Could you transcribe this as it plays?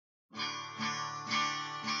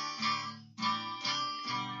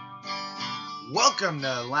Welcome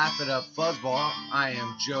to Laugh It Up Fuzzball. I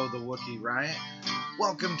am Joe the Wookiee Riot.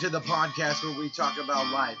 Welcome to the podcast where we talk about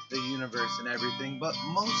life, the universe, and everything, but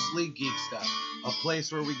mostly geek stuff. A place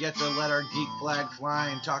where we get to let our geek flag fly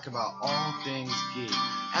and talk about all things geek.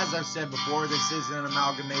 As I've said before, this isn't an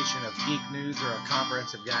amalgamation of geek news or a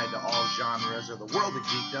comprehensive guide to all genres or the world of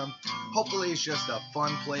geekdom. Hopefully it's just a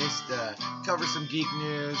fun place to cover some geek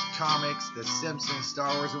news, comics, The Simpsons,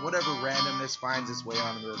 Star Wars, and whatever randomness finds its way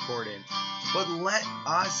onto the recording. But let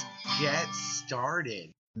us get started.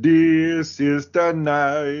 This is the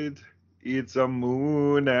night, it's a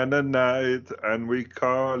moon and a night, and we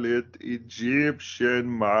call it Egyptian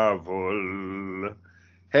Marvel.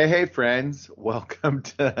 Hey, friends, welcome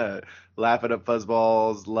to Laugh It Up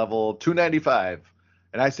Fuzzballs level 295.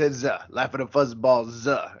 And I said zuh, Laugh It Up Fuzzballs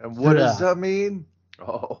zuh. And what does zuh mean?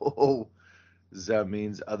 Oh, zuh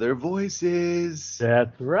means other voices.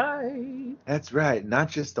 That's right. That's right. Not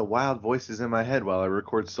just the wild voices in my head while I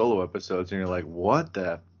record solo episodes and you're like, what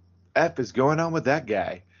the F is going on with that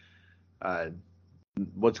guy?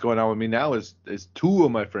 What's going on with me now is two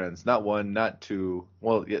of my friends. Not one, not two.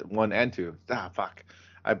 Well, yeah, one and two. Fuck.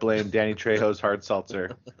 I blame Danny Trejo's hard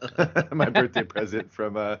seltzer. My birthday present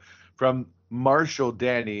from Marshall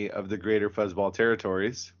Danny of the Greater Fuzzball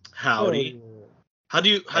Territories. Howdy. How do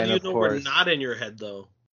you know we're not in your head though?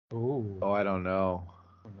 Ooh. Oh, I don't know.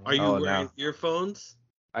 Are you wearing earphones?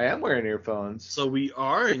 I am wearing earphones. So we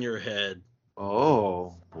are in your head.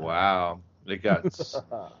 Oh, wow. It got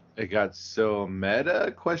so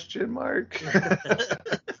meta, question mark.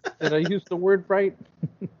 Did I use the word right?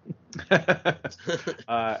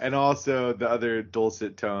 And also the other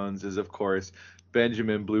dulcet tones is, of course,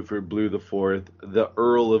 Benjamin Bluford Blue the Fourth, the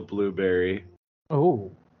Earl of Blueberry.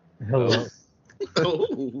 Oh, hello.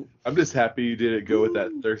 Oh. I'm just happy you didn't go with that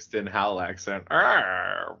Thurston Howell accent.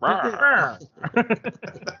 Oh,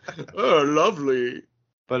 lovely.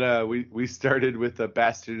 But we started with a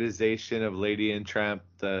bastardization of Lady and Tramp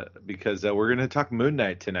because we're going to talk Moon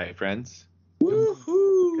Knight tonight, friends.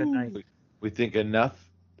 Woohoo! Good night. We think enough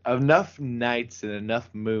nights and enough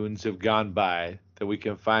moons have gone by that we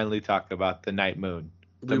can finally talk about the night moon.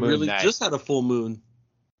 We really just had a full moon.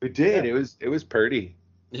 We did. Yeah. It was pretty.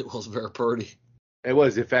 It was very pretty. It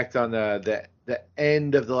was. In fact, on the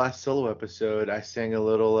end of the last solo episode, I sang a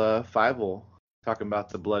little Fievel talking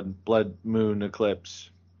about the blood moon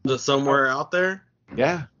eclipse. The somewhere out there?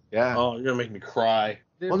 Yeah. Oh, you're gonna make me cry.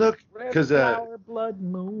 Well, look, because blood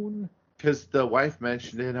moon. Because the wife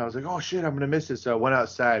mentioned it, and I was like, oh shit, I'm gonna miss it. So I went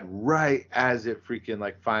outside right as it freaking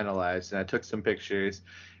finalized, and I took some pictures.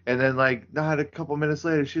 And then not a couple minutes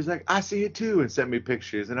later, she was like, I see it too, and sent me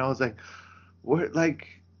pictures. And I was like, what,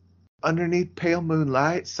 underneath pale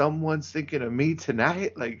moonlight, someone's thinking of me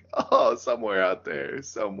tonight? Somewhere out there,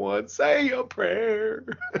 someone say your prayer.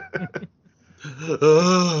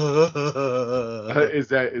 Is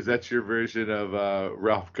that your version of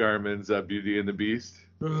Ralph Garman's Beauty and the Beast?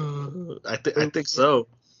 I think so.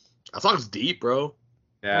 That song's deep, bro.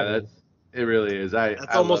 Yeah, it really is.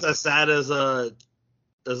 That's almost as sad as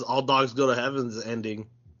All Dogs Go to Heaven's ending.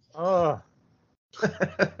 Oh.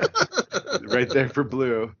 Right there for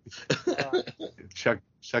Blue. Chuck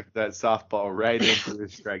that softball right into the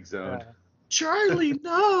strike zone. Charlie,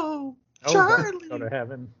 no. Oh, Charlie. Go to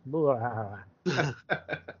heaven.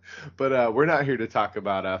 But we're not here to talk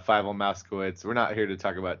about Fievel Moskowitz. We're not here to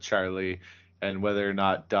talk about Charlie and whether or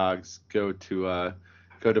not dogs go to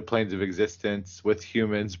planes of existence with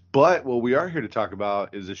humans. But what we are here to talk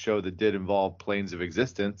about is a show that did involve planes of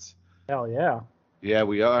existence. Hell yeah. Yeah,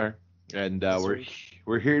 we are. And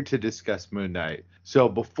we're here to discuss Moon Knight. So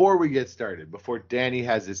before we get started, before Danny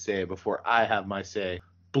has his say, before I have my say,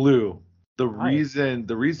 Blue, the reason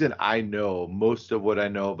I know most of what I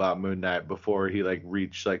know about Moon Knight before he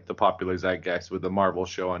reached the popular zeitgeist with the Marvel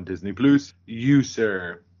show on Disney Plus, you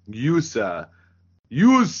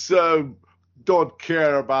don't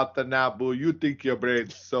care about the Naboo. You think your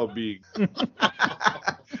brain's so big.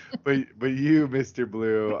 But you, Mr.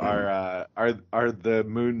 Blue, are the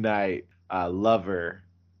Moon Knight lover,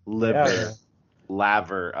 liver,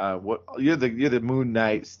 laver. What you're the Moon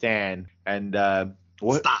Knight stan, and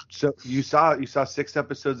what? Stop. So you saw 6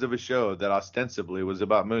 episodes of a show that ostensibly was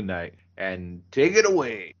about Moon Knight, and take it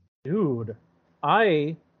away, Dude.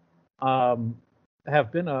 I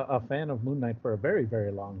have been a fan of Moon Knight for a very,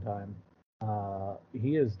 very long time.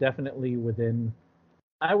 He is definitely within,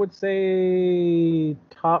 I would say,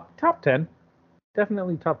 top 10.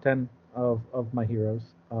 Definitely top 10 of my heroes.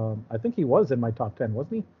 I think he was in my top 10,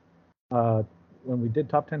 wasn't he? When we did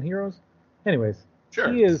top 10 heroes. Anyways,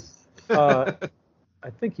 sure. He is. I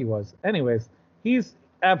think he was. Anyways, he's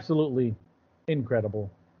absolutely incredible.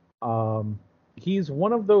 he's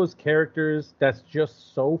one of those characters that's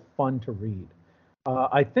just so fun to read.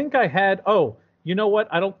 I think I had. Oh, you know what?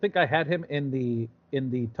 I don't think I had him in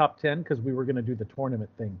the top 10 because we were going to do the tournament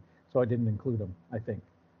thing, so I didn't include him. I think.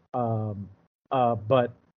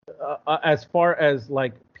 But as far as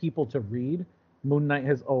like people to read, Moon Knight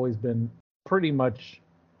has always been pretty much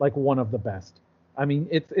like one of the best. I mean,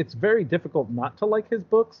 it's very difficult not to like his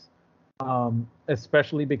books,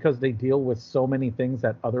 especially because they deal with so many things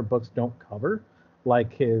that other books don't cover,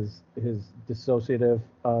 like his dissociative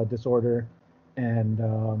disorder,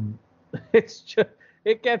 and it's just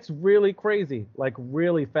it gets really crazy, like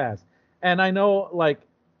really fast. And I know like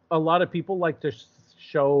a lot of people like to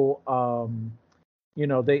show,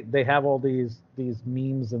 they have all these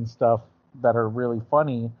memes and stuff that are really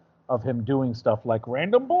funny of him doing stuff like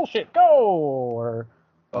random bullshit go or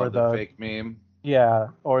the fake meme. yeah,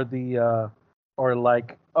 or the or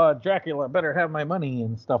like Dracula better have my money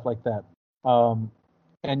and stuff like that.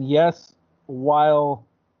 And yes, while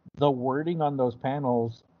the wording on those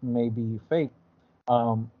panels may be fake,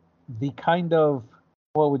 the kind of,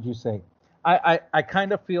 what would you say? I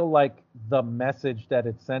kind of feel like the message that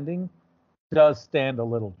it's sending does stand a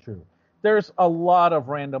little true. There's a lot of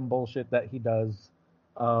random bullshit that he does,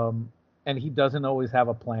 and he doesn't always have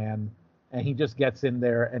a plan, and he just gets in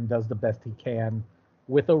there and does the best he can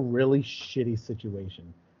with a really shitty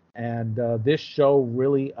situation. And this show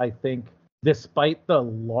really, I think, despite the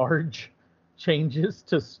large changes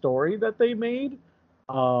to story that they made,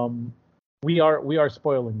 we are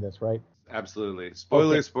spoiling this, right? Absolutely.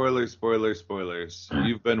 Spoilers, Okay. spoilers.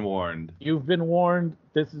 You've been warned. You've been warned.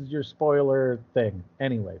 This is your spoiler thing.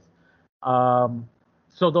 Anyways,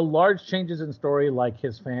 so the large changes in story, like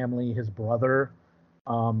his family, his brother,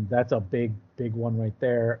 that's a big one right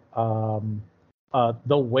there.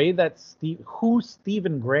 The way that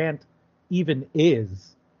Stephen Grant even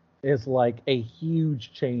is like a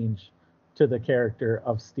huge change to the character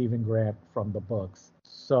of Stephen Grant from the books.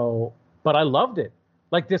 So, but I loved it.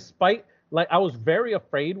 Like, despite, like, I was very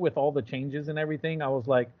afraid with all the changes and everything. I was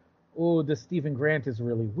like, oh, this Stephen Grant is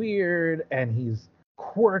really weird and he's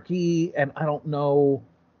quirky and I don't know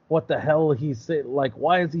what the hell he's like.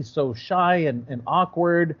 Why is he so shy and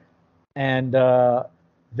awkward? And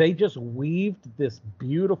they just weaved this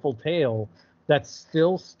beautiful tale that's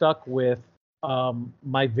still stuck with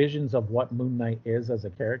my visions of what Moon Knight is as a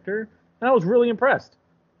character. And I was really impressed.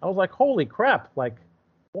 I was like, holy crap, like,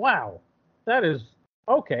 wow, that is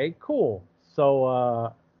okay, cool.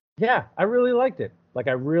 So yeah, I really liked it. Like,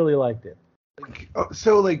 I really liked it.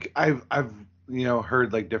 So like I've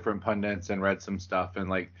heard like different pundits and read some stuff, and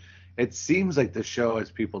like it seems like the show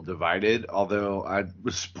has people divided. Although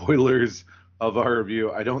with spoilers of our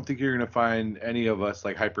review, I don't think you're gonna find any of us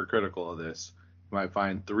like hypercritical of this. You might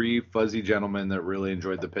find 3 fuzzy gentlemen that really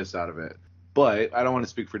enjoyed the piss out of it. But I don't want to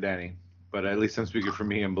speak for Danny, but at least I'm speaking for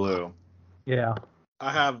me and Blue. Yeah.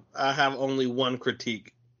 I have only one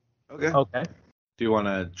critique. Okay. Do you want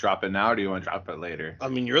to drop it now, or do you want to drop it later? I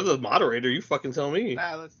mean, you're the moderator. You fucking tell me.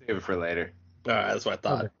 Nah, let's save it for later. All right, that's what I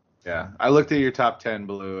thought. Okay. Yeah, I looked at your top 10,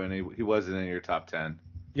 Blue, and he wasn't in your top 10.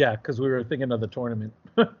 Yeah, because we were thinking of the tournament.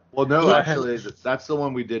 Well, no, So actually, that's the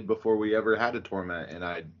one we did before we ever had a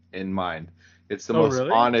tournament in mind. It's the most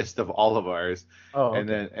really? honest of all of ours. Oh,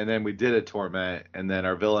 okay. And then we did a tournament, and then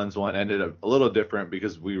our villains one ended up a little different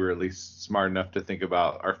because we were at least smart enough to think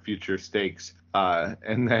about our future stakes.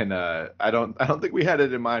 And then I don't think we had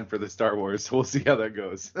it in mind for the Star Wars, so we'll see how that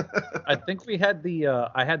goes. I think we had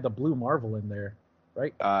I had the Blue Marvel in there,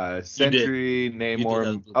 right? Sentry,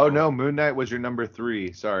 Namor. Oh no, Moon Knight was your number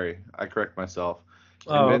 3. Sorry, I correct myself.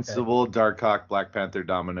 Oh, Invincible, okay. Darkhawk, Black Panther,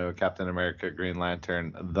 Domino, Captain America, Green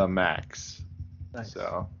Lantern, the Max. Nice.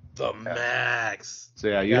 So the Max. So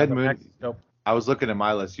yeah, you had Moon. Nope. I was looking at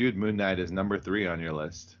my list. You had Moon Knight as number 3 on your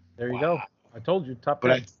list. There you go. I told you, top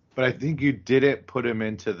 10. But I think you didn't put him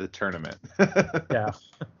into the tournament. Yeah.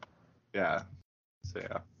 Yeah. So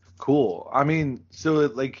yeah. Cool. I mean, so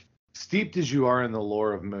like steeped as you are in the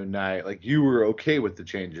lore of Moon Knight, like you were okay with the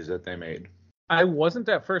changes that they made. I wasn't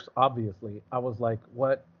at first, obviously. I was like,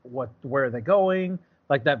 where are they going?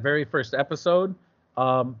 Like that very first episode.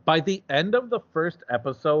 By the end of the first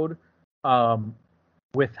episode,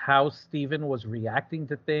 with how Steven was reacting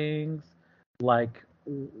to things, like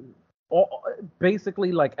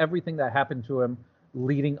basically like everything that happened to him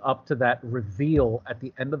leading up to that reveal at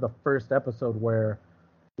the end of the first episode where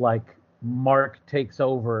like Mark takes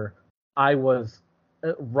over, I was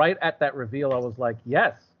right at that reveal. I was like,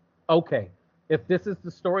 yes, okay. If this is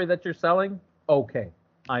the story that you're selling, okay,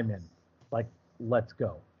 I'm in. Like, let's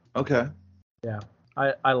go. Okay. Yeah,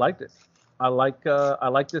 I liked it. I like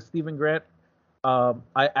this Stephen Grant.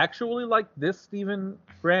 I actually like this Stephen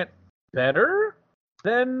Grant better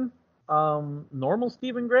than normal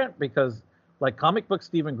Stephen Grant because like comic book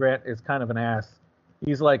Stephen Grant is kind of an ass.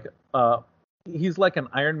 He's like he's like an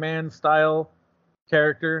Iron Man style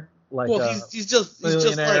character, like Well, a he's just like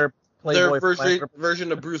millionaire their playboy philanthropist.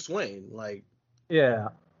 version of Bruce Wayne. Like, Yeah.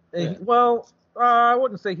 Yeah. Well, I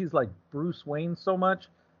wouldn't say he's like Bruce Wayne so much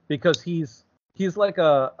because he's like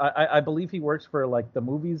I believe he works for like the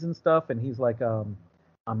movies and stuff, and he's like a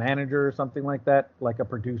manager or something like that, like a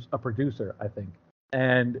producer, I think.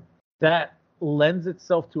 And that lends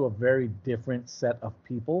itself to a very different set of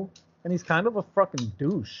people. And he's kind of a fucking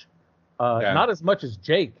douche. Yeah. Not as much as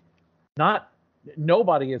Jake. Not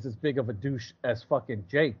nobody is as big of a douche as fucking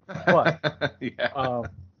Jake, but Yeah.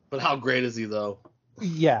 but how great is he though?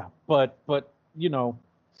 yeah, but you know,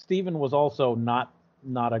 Steven was also not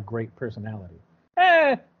a great personality.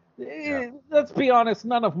 Let's be honest,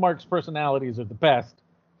 none of Mark's personalities are the best.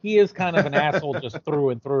 He is kind of an asshole just through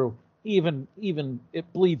and through. Even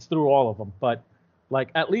it bleeds through all of them. But like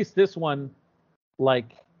at least this one,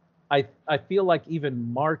 like I feel like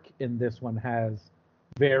even Mark in this one has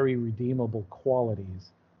very redeemable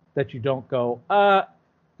qualities that you don't go,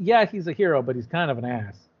 yeah, he's a hero, but he's kind of an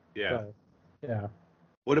ass. Yeah. So, yeah.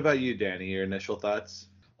 What about you, Danny? Your initial thoughts?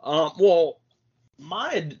 Well,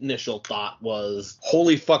 my initial thought was,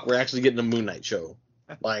 holy fuck, we're actually getting a Moon Knight show.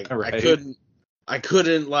 Like, Right. I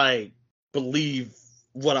couldn't like believe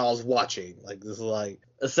what I was watching. Like, this is like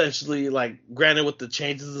essentially like, granted with the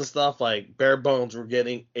changes and stuff, like bare bones, we're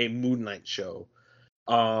getting a Moon Knight show.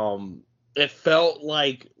 It felt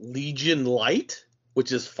like Legion Light,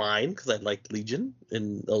 which is fine because I liked Legion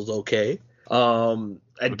and that was okay.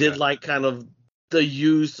 I did like kind of the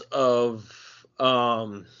use of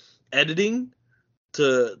editing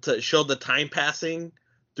to show the time passing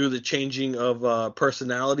through the changing of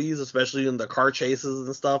personalities, especially in the car chases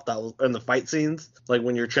and stuff that was in the fight scenes, like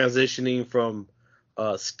when you're transitioning from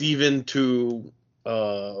Steven to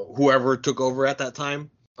whoever took over at that time.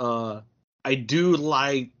 I do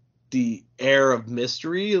like the air of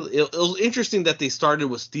mystery. It was interesting that they started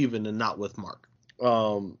with Steven and not with Mark.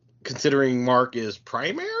 Considering Mark is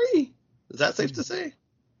primary, is that safe to say?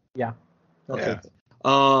 Yeah. Okay.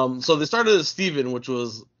 So they started as Steven, which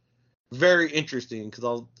was very interesting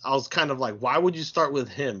because I was kind of like, why would you start with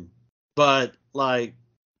him? But like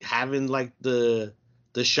having like the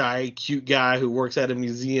shy, cute guy who works at a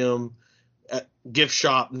museum, gift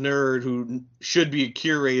shop nerd who should be a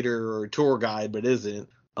curator or a tour guide but isn't.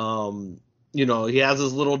 You know, he has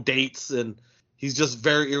his little dates and he's just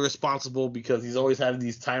very irresponsible because he's always having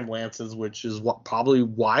these time lances, which is probably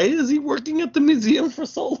why is he working at the museum for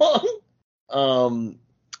so long.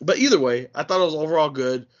 But either way, I thought it was overall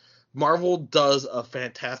good. Marvel does a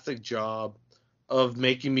fantastic job of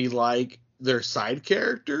making me like their side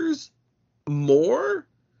characters more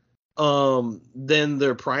than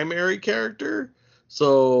their primary character.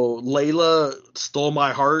 So Layla stole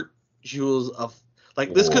my heart. She was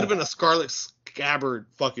this could have been a Scarlet Scabbard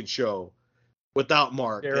fucking show without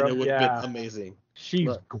Mark, and it would have been amazing. She's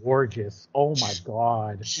gorgeous. Oh my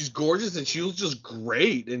god. She's gorgeous, and she was just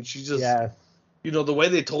great, and she just, yes. You know, the way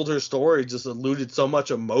they told her story just alluded so much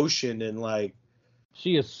emotion, and like,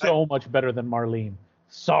 she is so much better than Marlene.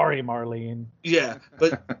 Sorry, Marlene. Yeah,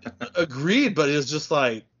 but agreed. But it's just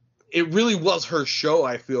like, it really was her show,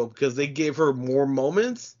 I feel, because they gave her more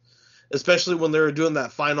moments, especially when they were doing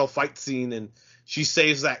that final fight scene and she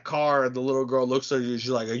saves that car and the little girl looks at her and she's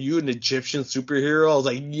like, are you an Egyptian superhero? I was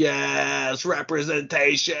like, yes,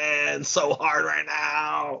 representation, so hard right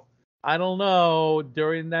now. I don't know.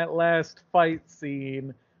 During that last fight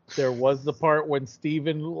scene, there was the part when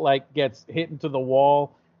Steven like gets hit into the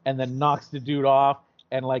wall and then knocks the dude off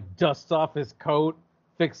and like dusts off his coat,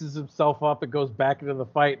 fixes himself up and goes back into the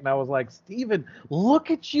fight. And I was like, Steven, look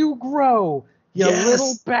at you grow, you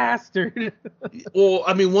little bastard. Well,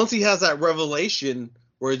 I mean, once he has that revelation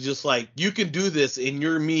where it's just like, you can do this and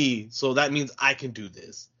you're me, so that means I can do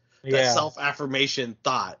this. That self-affirmation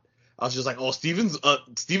thought. I was just like, oh, Steven's a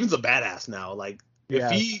badass now. Like,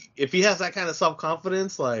 if he has that kind of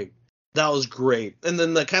self-confidence, like, that was great. And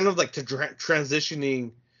then the kind of like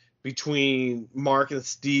transitioning between Mark and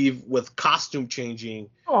Steve with costume changing.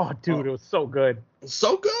 Oh, dude, it was so good.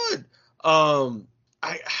 So good. I'm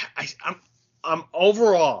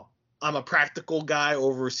overall, I'm a practical guy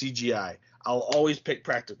over CGI. I'll always pick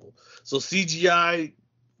practical. So CGI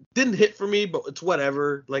didn't hit for me, but it's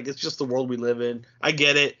whatever. Like, it's just the world we live in. I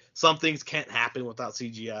get it. Some things can't happen without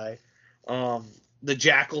CGI. The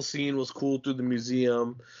jackal scene was cool through the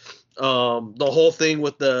museum. The whole thing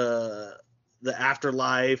with the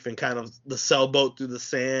afterlife and kind of the sailboat through the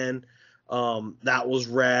sand. That was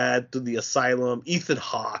rad. Through the Asylum, Ethan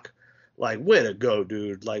Hawke, like, way to go,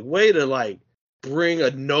 dude. Like, way to, like, bring a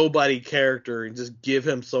nobody character and just give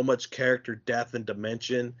him so much character depth and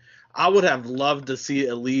dimension. I would have loved to see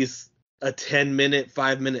at least a 10-minute,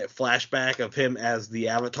 5-minute flashback of him as the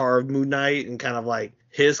avatar of Moon Knight and kind of like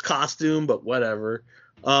his costume, but whatever.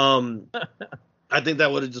 I think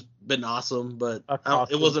that would have just been awesome, but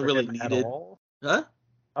it wasn't really needed. Huh?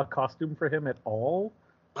 A costume for him at all?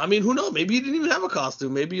 I mean, who knows? Maybe he didn't even have a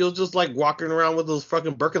costume. Maybe he'll just like walking around with those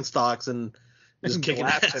fucking Birkenstocks and just kicking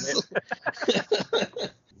ass.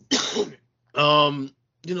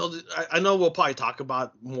 You know, I know we'll probably talk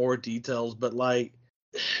about more details, but like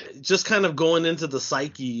just kind of going into the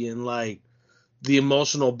psyche and like the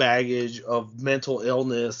emotional baggage of mental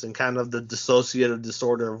illness and kind of the dissociative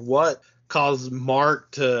disorder of what caused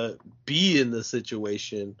Mark to be in this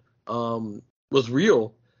situation was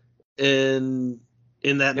real. And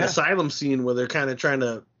in that asylum scene where they're kind of trying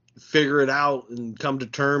to figure it out and come to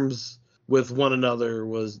terms with one another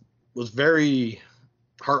was very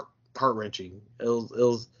heart-wrenching. It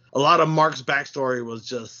was a lot of Mark's backstory was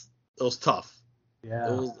tough. Yeah.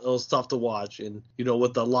 It was tough to watch. And, you know,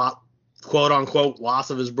 with the quote unquote loss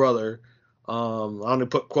of his brother, I only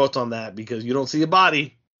put quotes on that because you don't see a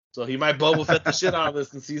body. So he might Boba Fett the shit out of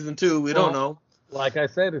this in season 2. We don't know. Like I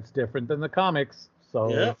said, it's different than the comics. So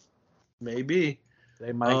yeah, maybe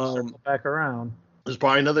they might circle back around. There's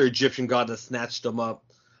probably another Egyptian god that snatched him up.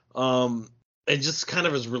 And just kind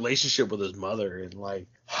of his relationship with his mother and like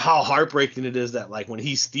how heartbreaking it is that like when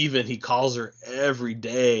he's Steven, he calls her every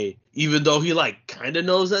day, even though he like kind of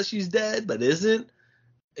knows that she's dead, but isn't.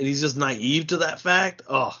 And he's just naive to that fact.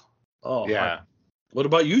 Oh yeah. What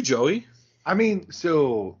about you, Joey? I mean,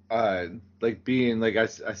 so like being like I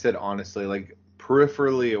said, honestly, like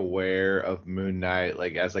peripherally aware of Moon Knight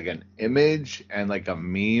like as like an image and like a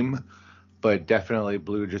meme, but definitely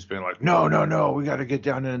Blue just being like, no, we got to get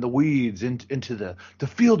down into the weeds, into the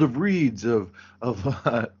field of reeds of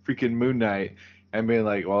freaking Moon Knight, and being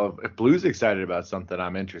like, well, if Blue's excited about something,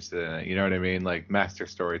 I'm interested in it. You know what I mean? Like master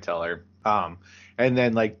storyteller. And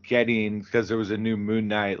then like getting, because there was a new Moon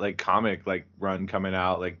Knight like comic like run coming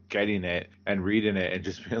out, like getting it and reading it and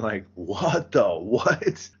just being like, what?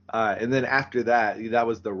 And then after that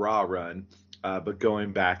was the Raw run. But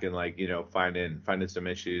going back and like, you know, finding some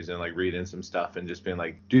issues and like reading some stuff and just being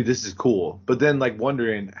like, dude, this is cool. But then like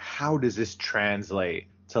wondering, how does this translate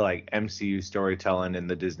to like MCU storytelling in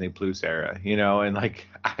the Disney Plus era, you know? And like,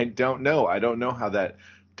 I don't know how that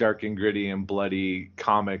dark and gritty and bloody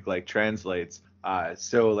comic like translates.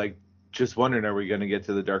 So like just wondering, are we going to get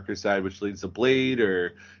to the darker side, which leads to Blade,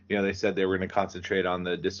 or, you know, they said they were going to concentrate on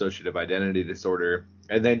the dissociative identity disorder,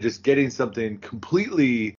 and then just getting something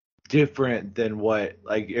completely different than what,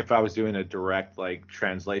 like, if I was doing a direct like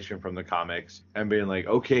translation from the comics and being like,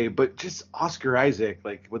 okay, but just Oscar Isaac,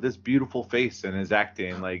 like with his beautiful face and his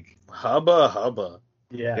acting, like hubba.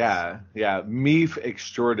 Yeah, Meef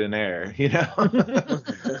extraordinaire, you know.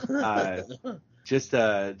 Just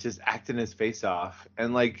acting his face off,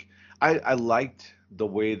 and like I liked the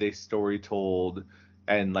way they story told,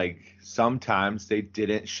 and like sometimes they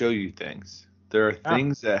didn't show you things. There are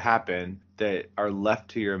things that happen that are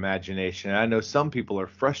left to your imagination. And I know some people are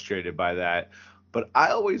frustrated by that, but I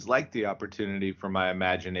always like the opportunity for my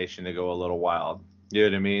imagination to go a little wild. You know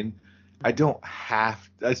what I mean? I don't have,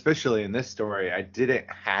 especially in this story, I didn't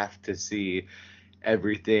have to see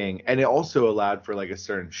everything. And it also allowed for like a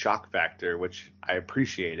certain shock factor, which I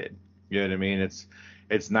appreciated. You know what I mean?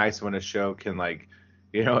 It's nice when a show can, like,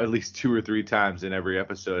 you know, at least 2 or 3 times in every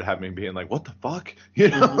episode have me being like, what the fuck? You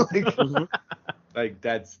know, like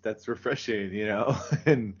that's refreshing, you know.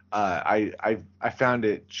 And I found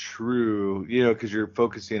it true, you know, because you're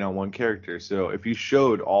focusing on one character. So if you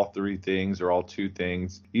showed all 3 things or all 2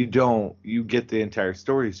 things, you get the entire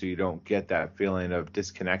story, so you don't get that feeling of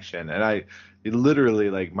disconnection. And it literally,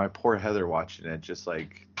 like, my poor Heather watching it, just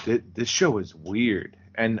like, this show is weird.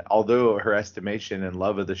 And although her estimation and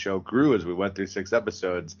love of the show grew as we went through 6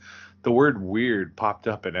 episodes, the word weird popped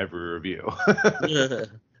up in every review. Yeah.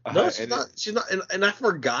 No, she's not. And I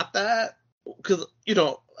forgot that because, you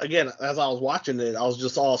know, again, as I was watching it, I was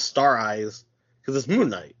just all star eyes because it's Moon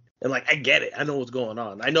Knight. And, like, I get it. I know what's going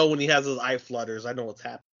on. I know when he has his eye flutters, I know what's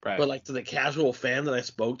happening. Right. But, like, to the casual fan that I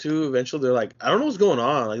spoke to, eventually they're like, I don't know what's going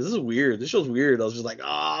on. Like, this is weird. This show's weird. I was just like,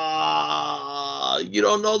 you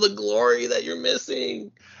don't know the glory that you're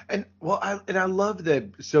missing. And, well, I love that.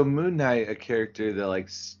 So Moon Knight, a character that, like,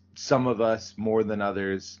 some of us more than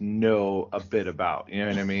others know a bit about, you know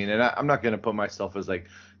what I mean? And I'm not going to put myself as like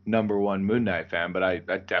 #1 Moon Knight fan, but I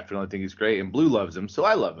definitely think he's great, and Blue loves him, so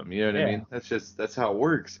I love him, you know what I mean? That's how it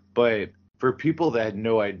works. But for people that had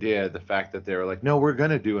no idea, the fact that they were like, no, we're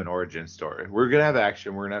gonna do an origin story. We're gonna have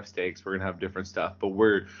action. We're gonna have stakes. We're gonna have different stuff. But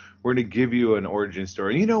we're gonna give you an origin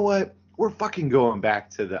story. And you know what? We're fucking going back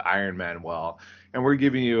to the Iron Man well, and we're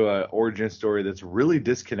giving you an origin story that's really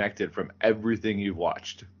disconnected from everything you've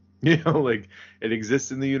watched. You know, like it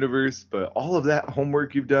exists in the universe, but all of that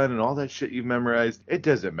homework you've done and all that shit you've memorized, it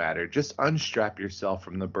doesn't matter. Just unstrap yourself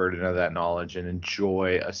from the burden of that knowledge and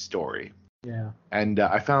enjoy a story. Yeah. And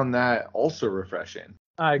I found that also refreshing.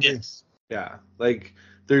 I agree. Yes. Yeah, like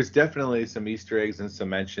there's definitely some Easter eggs and some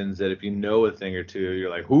mentions that if you know a thing or two, you're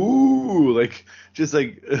like, ooh, like just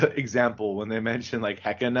like example when they mention like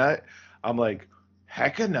Hecka Nut, I'm like,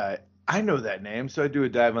 Hecka Nut, I know that name, so I do a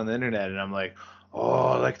dive on the internet and I'm like,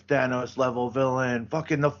 oh, like Thanos level villain,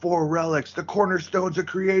 fucking the 4 relics, the cornerstones of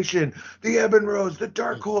creation, the Ebon Rose, the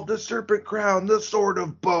Darkhold, the Serpent Crown, the Sword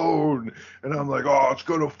of Bone. And I'm like, oh, it's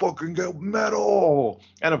gonna fucking get metal.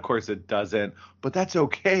 And of course it doesn't, but that's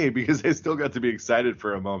okay because I still got to be excited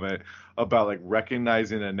for a moment about like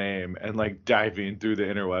recognizing a name and like diving through the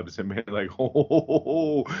interwebs and being like,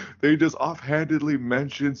 oh, they just offhandedly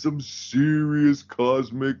mentioned some serious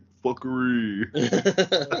cosmic fuckery.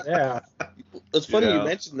 Yeah. It's funny Yeah. you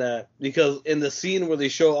mentioned that because in the scene where they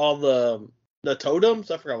show all the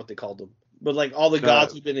totems, I forgot what they called them, but like all the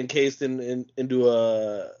gods who've been encased into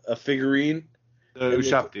a figurine. The And they-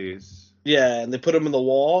 Ushaptis. Yeah, and they put them in the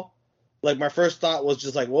wall. Like my first thought was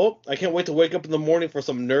just like, well, I can't wait to wake up in the morning for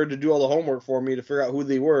some nerd to do all the homework for me to figure out who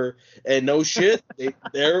they were. And no shit,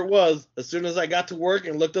 there it was. As soon as I got to work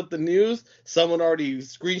and looked up the news, someone already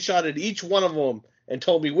screenshotted each one of them and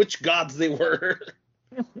told me which gods they were.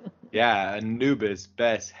 Yeah, Anubis,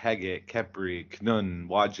 Bes, Heget, Kepri, Knun,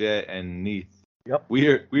 Wajet, and Neith. Yep. We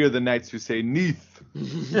are the knights who say Neith.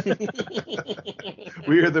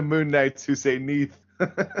 We are the moon knights who say Neith.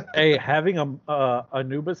 Hey, having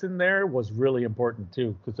Anubis in there was really important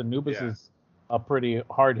too, because Anubis Yeah. is a pretty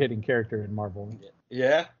hard-hitting character in Marvel.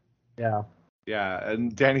 Yeah. Yeah. Yeah,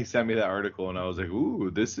 and Danny sent me that article, and I was like, ooh,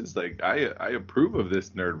 this is like, I approve of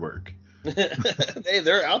this nerd work. Hey,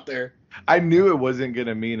 they're out there. I knew it wasn't going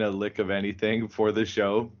to mean a lick of anything for the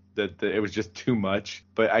show, that it was just too much,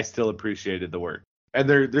 but I still appreciated the work. And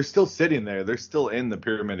they're still sitting there. They're still in the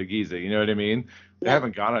Pyramid of Giza. You know what I mean? They Well,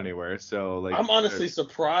 haven't gone anywhere. So like, I'm honestly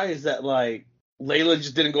surprised that like Layla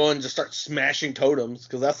just didn't go and just start smashing totems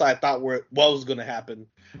because that's what I thought what was going to happen.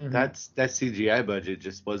 Mhm. that CGI budget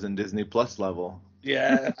just wasn't Disney Plus level.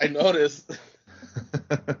 Yeah, I noticed.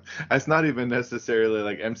 That's not even necessarily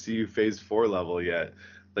like MCU Phase 4 level yet.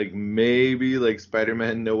 Like maybe like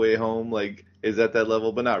Spider-Man No Way Home like is at that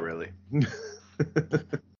level, but not really.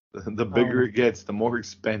 The bigger it gets, the more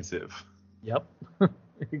expensive. Yep.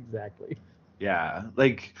 Exactly. Yeah,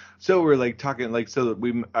 like so we're like talking like so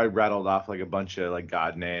I rattled off like a bunch of like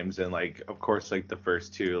god names and like of course like the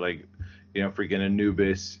first two like you know freaking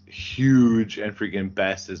Anubis huge and freaking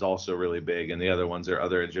Bes is also really big and the other ones are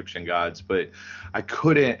other Egyptian gods, but I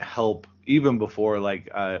couldn't help even before like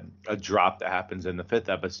a drop that happens in the 5th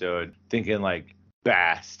episode thinking like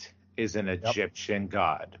Bast is an Egyptian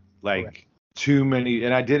god. Like Correct. too many,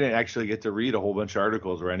 and I didn't actually get to read a whole bunch of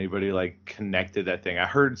articles where anybody like connected that thing. I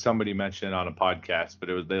heard somebody mention it on a podcast, but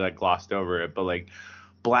they like glossed over it. But like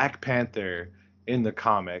Black Panther in the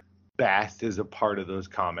comic, Bast is a part of those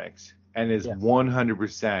comics and is Yes.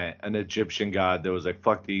 100% an Egyptian god that was like,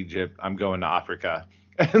 fuck Egypt, I'm going to Africa.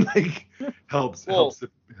 And like helps the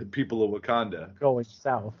people of Wakanda. Going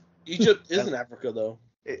south. Egypt is in Africa though.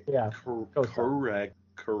 Yeah.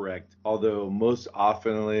 Correct. Although most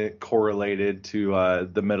often correlated to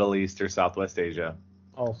the Middle East or Southwest Asia,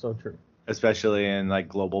 Also true. especially in like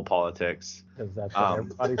global politics. Because that's what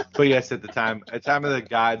everybody's. But yes, at the time of the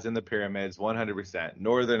gods and the pyramids, 100%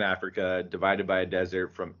 Northern Africa divided by a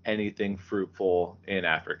desert from anything fruitful in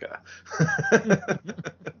Africa.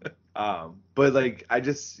 But like I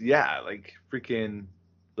just like freaking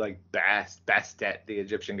like Bastet, the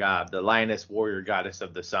Egyptian god, the lioness warrior goddess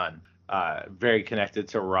of the sun. Very connected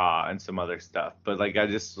to Ra and some other stuff. But like I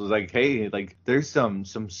just was like, hey, like there's some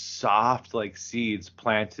soft like seeds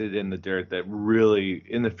planted in the dirt that really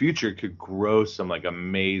in the future could grow some like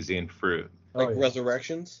amazing fruit. Like Oh, yeah.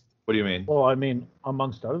 resurrections. What do you mean? Well, I mean,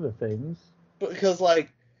 amongst other things. Because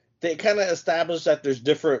like they kind of established that there's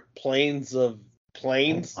different planes. Oh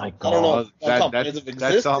my I don't know. Planes of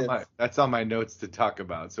existence. That's on my notes to talk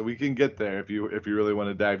about. So we can get there if you really want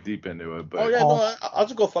to dive deep into it. But Oh yeah, no, I'll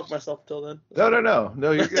just go fuck myself till then.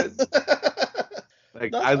 no, you're good.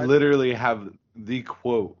 Like That's I fine. literally have the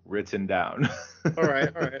quote written down. All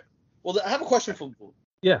right. Well, I have a question for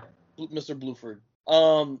Yeah. Mr. Bluford.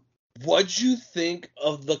 What'd you think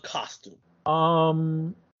of the costume?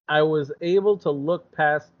 I was able to look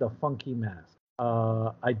past the funky mask.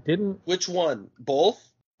 I didn't. Which one? Both?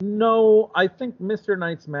 No, I think Mr.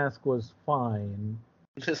 Knight's mask was fine.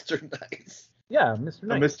 Mr. Nice. Yeah, Mr. Oh,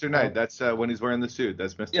 Knight. Mr. Knight. That's when he's wearing the suit.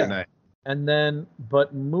 That's Mr. Yeah. Knight. And then,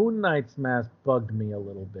 but Moon Knight's mask bugged me a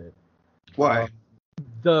little bit. Why?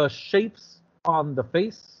 The shapes on the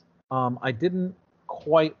face, I didn't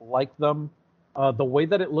quite like them. The way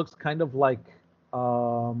that it looks kind of like,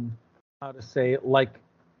 how to say it, like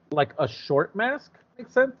a short mask,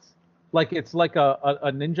 makes sense? Like it's like a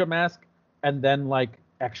ninja mask and then like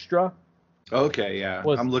extra. Okay, yeah.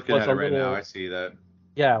 Was- I'm looking was at a it right now. little- I see that.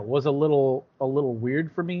 Yeah, was a little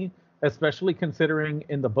weird for me, especially considering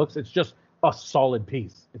in the books it's just a solid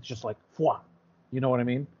piece. It's just like fwa. You know what I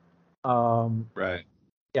mean? Right.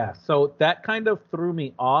 Yeah, so that kind of threw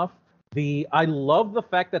me off. I love the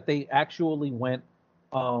fact that they actually went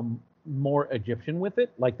more Egyptian with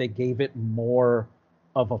it. Like they gave it more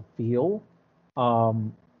of a feel.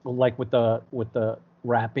 Like with the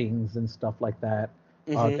wrappings and stuff like that.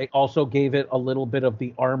 Mhm. They also gave it a little bit of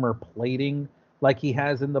the armor plating like he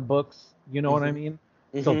has in the books. You know what I mean?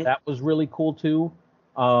 So Mhm. that was really cool too.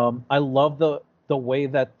 I love the way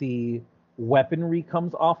that the weaponry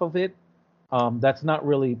comes off of it. That's not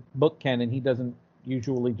really book canon. He doesn't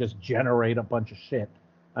usually just generate a bunch of shit.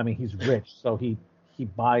 I mean, he's rich, so he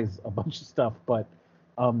buys a bunch of stuff. But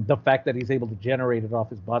the fact that he's able to generate it off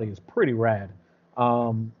his body is pretty rad.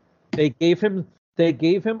 They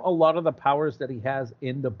gave him a lot of the powers that he has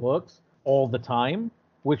in the books all the time,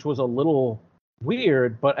 which was a little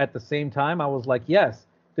weird. But at the same time, I was like, yes,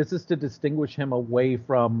 this is to distinguish him away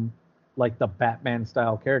from like the Batman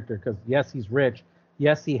style character. Because yes, he's rich.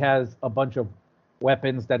 Yes, he has a bunch of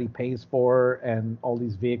weapons that he pays for and all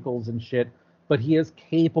these vehicles and shit, but he is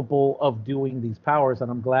capable of doing these powers,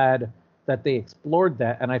 and I'm glad that they explored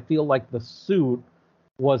that. And I feel like the suit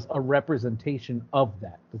was a representation of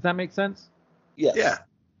that. Does that make sense? Yes. Yeah.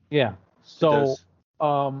 Yeah. It So,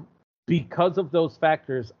 does. because of those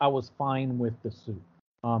factors, I was fine with the suit.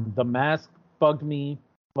 The mask bugged me,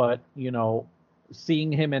 but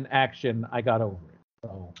seeing him in action, I got over it.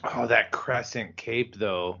 So, Oh, that crescent cape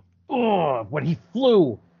though. when he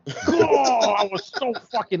flew, I was so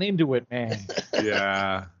fucking into it, man.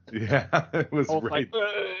 Yeah. Yeah. It was I was right.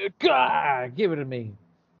 like, God, give it to me.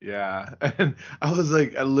 Yeah. And I was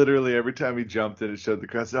like, I literally every time he jumped and it showed the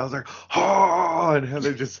crescent, I was like, oh, and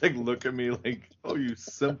Heather just like look at me like, oh, you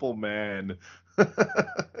simple man. I'm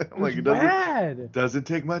like, it doesn't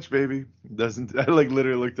take much, baby. Doesn't I like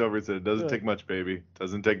literally looked over and said, it doesn't take much, baby.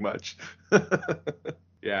 Doesn't take much.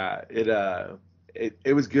 Yeah,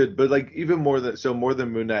 it was good, but like even more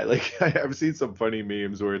than Moon Knight, like I've seen some funny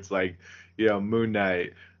memes where it's like, Moon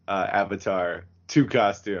Knight, Avatar, two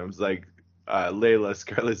costumes, like Layla,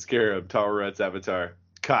 Scarlet Scarab, Tallrat's Avatar,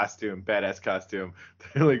 costume, badass costume.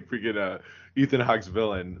 They're like freaking Ethan Hawke's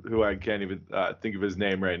villain, who I can't even think of his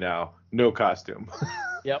name right now, no costume.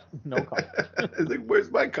 Yep, no costume. It's like,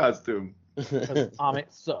 where's my costume? Because Amit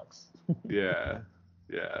sucks. Yeah,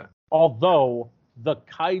 yeah. Although the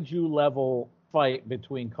kaiju level fight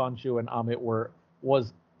between Khonshu and Amit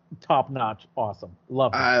was top notch, awesome.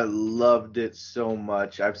 Love it. I loved it so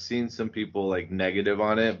much. I've seen some people like negative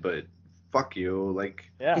on it, but fuck you.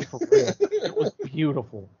 Like Yeah, for real. It was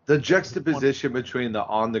beautiful. the juxtaposition between the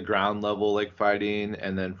on the ground level like fighting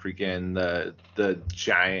and then freaking the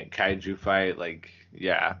giant kaiju fight, like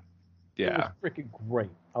yeah. It was freaking great.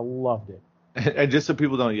 I loved it. And just so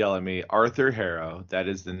people don't yell at me, Arthur Harrow, that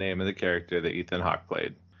is the name of the character that Ethan Hawke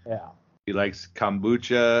played. Yeah, He likes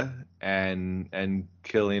kombucha and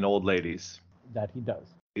killing old ladies. that he does.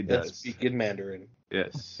 He That's does. speaking Mandarin.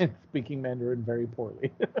 Yes. And speaking Mandarin very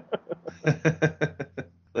poorly.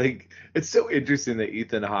 Like it's so interesting that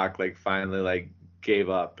Ethan Hawke like finally like gave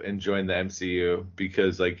up and joined the MCU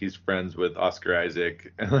because like he's friends with Oscar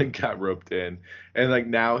Isaac and like got roped in, and like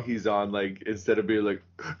now he's on like instead of being like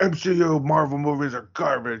MCU Marvel movies are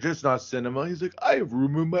garbage, it's not cinema, he's like I have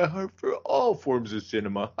room in my heart for all forms of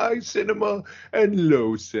cinema, high cinema and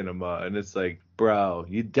low cinema, and it's like bro,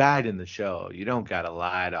 you died in the show, you don't gotta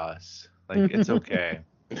lie to us, like it's okay.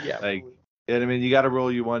 Yeah. Like, and I mean, you got a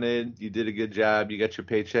role you wanted. You did a good job. You got your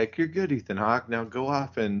paycheck. You're good, Ethan Hawke. Now go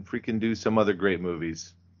off and freaking do some other great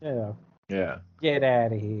movies. Yeah. Yeah. Get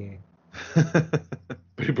out of here.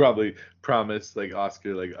 But he probably promised, like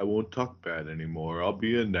Oscar, like I won't talk bad anymore. I'll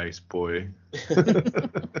be a nice boy.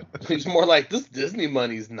 He's more like, this Disney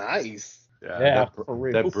money's nice. Yeah, for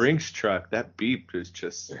real. That Brinks truck, that beep is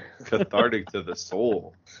just cathartic to the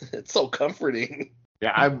soul. It's so comforting.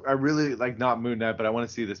 Yeah, I really like not Moon Knight, but I want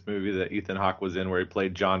to see this movie that Ethan Hawke was in where he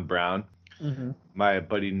played John Brown. Mm-hmm. My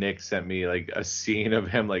buddy Nick sent me like a scene of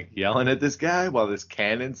him like yelling at this guy while this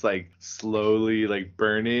cannon's like slowly like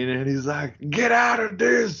burning, and he's like, "Get out of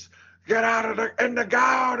this! Get out of the in the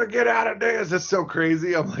guard! Get out of this!" It's so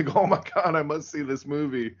crazy. I'm like, oh my god, I must see this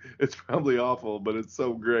movie. It's probably awful, but it's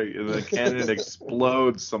so great. And the cannon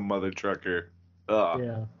explodes some mother trucker. Ugh.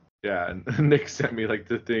 Yeah. Yeah, and Nick sent me like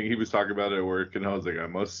the thing he was talking about at work, and I was like, I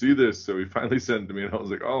must see this. So he finally sent it to me, and I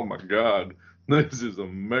was like, oh my god, this is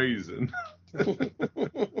amazing.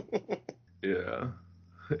 Yeah,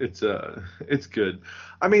 it's good.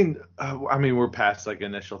 I mean, we're past like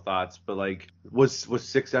initial thoughts, but like, was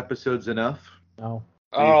 6 episodes enough? No.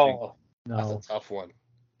 Oh, No. that's a tough one.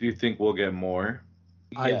 Do you think we'll get more?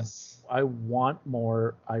 Yes. I want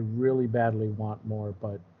more. I really badly want more,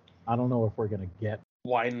 but I don't know if we're gonna get.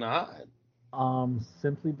 Why not?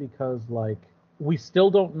 Simply because like we still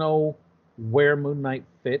don't know where Moon Knight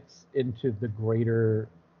fits into the greater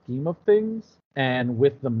scheme of things, and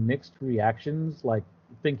with the mixed reactions, like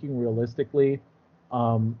thinking realistically,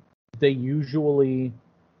 they usually,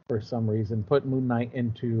 for some reason, put Moon Knight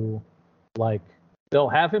into like they'll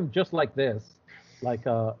have him just like this, like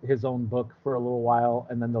his own book for a little while,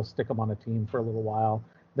 and then they'll stick him on a team for a little while.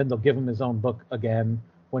 Then they'll give him his own book again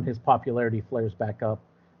when his popularity flares back up.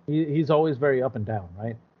 He's always very up and down,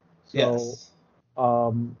 right? So, Yes.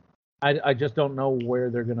 I just don't know where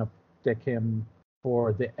they're gonna stick him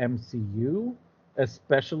for the MCU,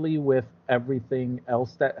 especially with everything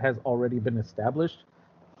else that has already been established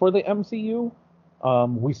for the MCU.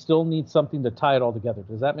 We still need something to tie it all together.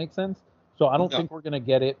 Does that make sense? So I don't No. think we're gonna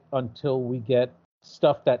get it until we get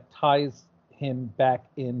stuff that ties him back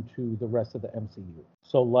into the rest of the MCU.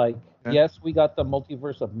 So like, Okay. yes, we got the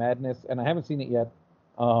Multiverse of Madness, and I haven't seen it yet.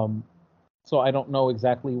 So I don't know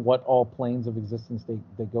exactly what all planes of existence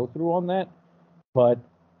they go through on that. But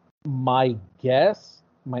my guess,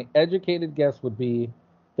 my educated guess would be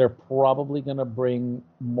they're probably going to bring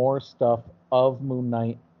more stuff of Moon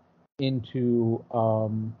Knight into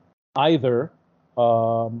either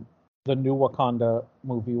the new Wakanda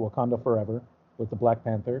movie, Wakanda Forever, with the Black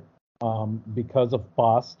Panther, because of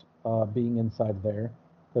Bast being inside there,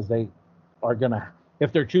 because they are going to,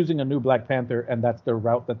 if they're choosing a new Black Panther and that's their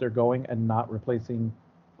route that they're going and not replacing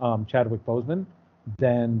Chadwick Boseman,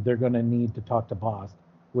 then they're going to need to talk to Bast,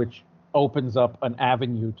 which opens up an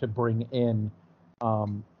avenue to bring in,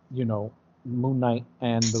 Moon Knight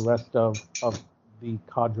and the rest of the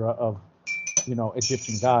cadre of,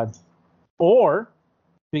 Egyptian gods. Or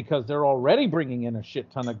because they're already bringing in a shit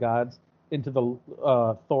ton of gods into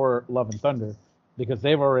the Thor Love and Thunder, because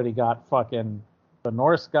they've already got fucking the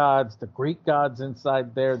Norse gods, the Greek gods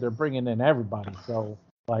inside there. They're bringing in everybody. So,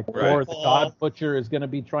 like, Right. Thor the God Butcher is going to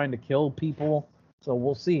be trying to kill people. So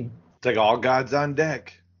we'll see. It's like all gods on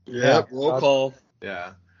deck. Yep. Roll call.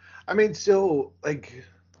 Yeah. I mean, so like,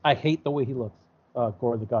 I hate the way he looks.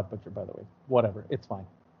 Gore the God Butcher, by the way. Whatever, it's fine.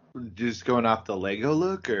 just going off the Lego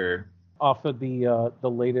look, or Off of the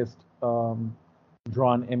latest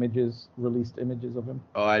drawn images, released images of him.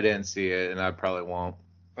 oh, I didn't see it, and I probably won't.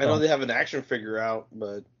 I know they have an action figure out,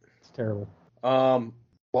 but It's terrible.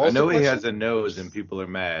 I know he has a nose, and people are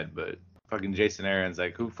mad, but fucking Jason Aaron's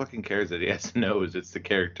like, who fucking cares that he has a nose? It's the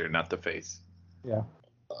character, not the face. Yeah.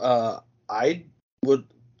 I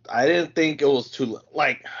didn't think it was too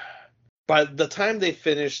like. By the time they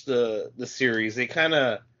finished the series, they kind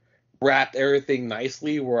of wrapped everything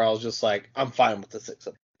nicely. Where I was just like, I'm fine with the 6.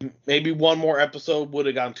 Maybe one more episode would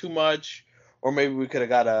have gone too much, or maybe we could have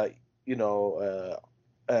got a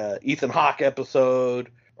Ethan Hawke episode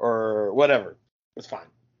or whatever. It's fine.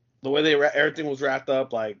 The way everything was wrapped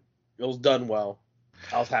up, like it was done well.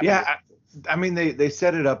 I was happy. Yeah, I mean they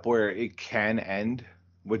set it up where it can end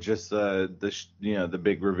with just the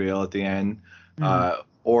big reveal at the end,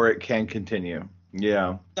 or it can continue.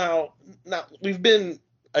 Yeah. Now we've been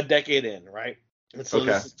a decade in, right? And so Okay.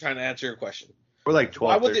 this is trying to answer your question. We're like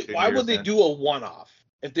 12. Why would they do a one-off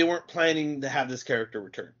if they weren't planning to have this character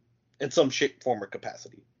return in some shape, form, or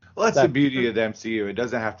capacity? Well, that's the beauty of the MCU. It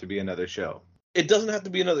doesn't have to be another show. It doesn't have to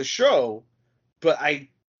be another show, but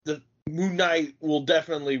the Moon Knight will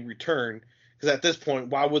definitely return, because at this point,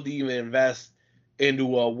 why would they even invest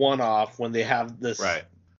into a one-off when they have this Right.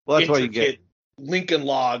 Well, that's why you get Lincoln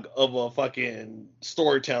log of a fucking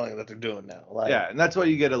storytelling that they're doing now. Like, yeah, and that's why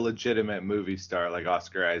you get a legitimate movie star like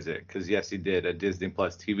Oscar Isaac, because yes, he did a Disney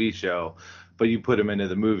Plus TV show, but you put him into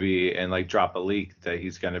the movie and like drop a leak that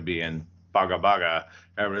he's going to be in Baga Baga,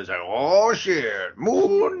 everybody's like, oh shit,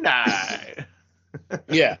 Moon Knight.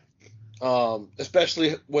 yeah.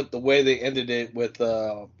 Especially with the way they ended it with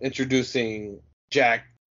introducing Jack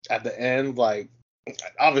at the end. Like,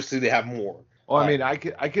 obviously they have more. Well, I mean, I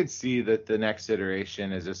could see that the next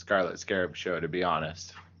iteration is a Scarlet Scarab show, to be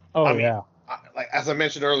honest. Oh I mean, yeah. Like as I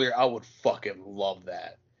mentioned earlier, I would fucking love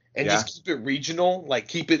that. And Yeah. just keep it regional, like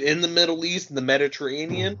keep it in the Middle East and the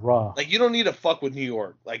Mediterranean. Bruh. Like you don't need to fuck with New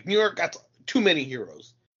York. Like New York got too many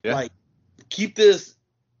heroes. Yeah. Like keep this,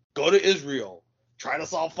 go to Israel, try to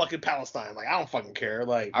solve fucking Palestine. Like I don't fucking care.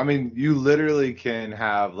 Like I mean, you literally can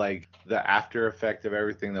have like the after effect of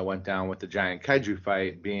everything that went down with the giant kaiju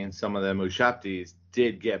fight being some of the Mushaptis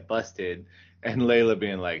did get busted, and Layla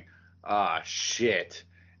being like, ah, shit.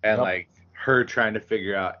 And Yep. like her trying to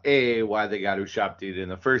figure out why they got Ushapti'd in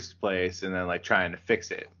the first place, and then like trying to fix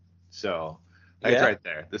it. So it's Yeah. right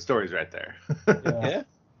there. The story's right there. yeah.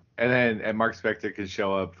 And Mark Spector could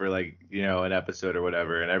show up for like, an episode or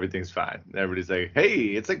whatever, and everything's fine. Everybody's like, hey,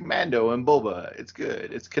 it's like Mando and Boba. It's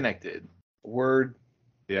good. It's connected. Word.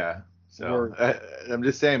 Yeah. So Word. I'm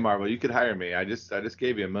just saying, Marvel, you could hire me. I just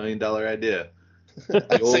gave you $1 million idea. That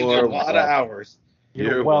saved you a You're lot of welcome. hours.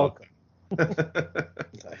 You're welcome.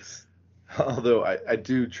 Nice. Although I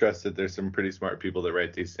do trust that there's some pretty smart people that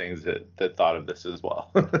write these things that thought of this as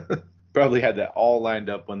well. Probably had that all lined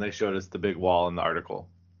up when they showed us the big wall in the article.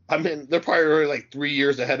 I mean, they're probably already like 3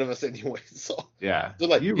 years ahead of us anyway. So Yeah. they're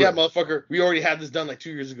like, You yeah, were- motherfucker, we already had this done like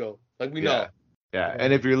 2 years ago. Like we know. Yeah.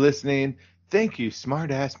 And if you're listening, thank you,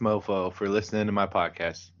 smart ass mofo, for listening to my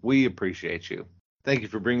podcast. We appreciate you. Thank you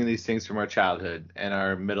for bringing these things from our childhood and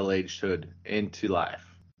our middle-agedhood into life.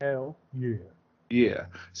 Hell yeah. Yeah.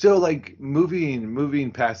 So like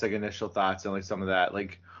moving past like initial thoughts and like some of that,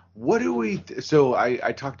 like what do we so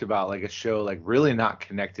I talked about like a show like really not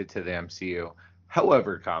connected to the MCU.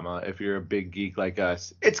 However, if you're a big geek like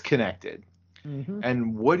us, it's connected. Mm-hmm.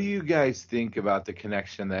 And what do you guys think about the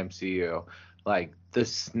connection in the MCU? Like the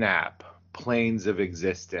snap, planes of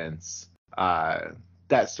existence,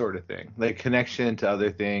 that sort of thing. Like connection to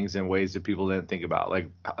other things and ways that people didn't think about, like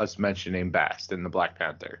us mentioning Bast and the Black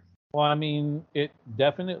Panther. Well, I mean, it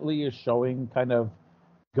definitely is showing kind of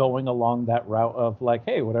going along that route of like,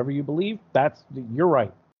 hey, whatever you believe, you're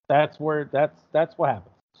right. That's what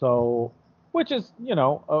happens. So, which is,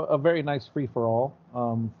 a very nice free for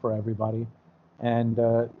all for everybody. And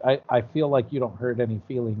I feel like you don't hurt any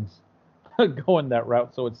feelings going that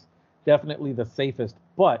route. So it's definitely the safest.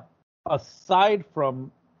 But aside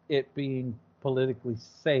from it being politically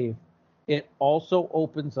safe, it also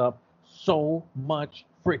opens up so much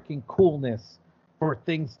freaking coolness for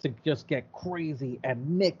things to just get crazy and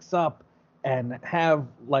mix up and have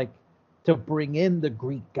like to bring in the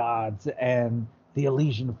Greek gods and the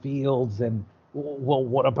Elysian fields and well,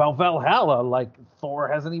 what about Valhalla? Like Thor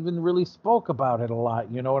hasn't even really spoke about it a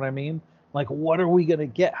lot. You know what I mean? Like, what are we gonna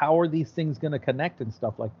get? How are these things gonna connect and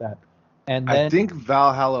stuff like that? And then I think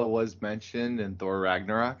Valhalla was mentioned in Thor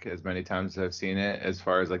Ragnarok as many times as I've seen it, as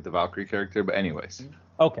far as like the Valkyrie character. But anyways,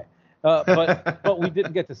 okay, but we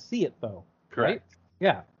didn't get to see it though. correct. Right?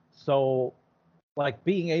 Yeah. So, like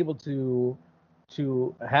being able to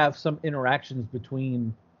have some interactions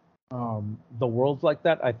between the worlds like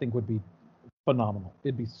that, I think would be phenomenal.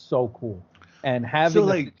 It'd be so cool, and having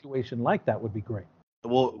a situation like that would be great.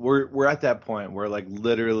 Well, we're at that point where like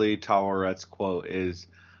literally Tawaret's quote is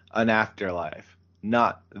an afterlife,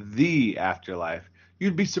 not the afterlife.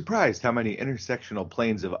 You'd be surprised how many intersectional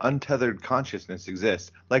planes of untethered consciousness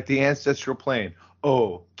exist, like the ancestral plane.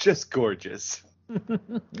 Oh, just gorgeous.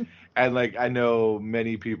 And like I know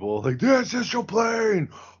many people like the ancestral plane,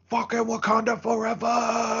 fucking Wakanda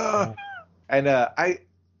forever. And I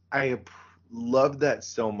love that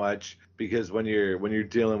so much because when you're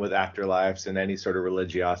dealing with afterlives and any sort of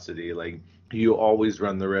religiosity, like you always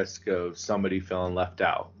run the risk of somebody feeling left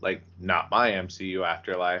out. Like not my MCU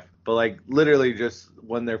afterlife, but like literally just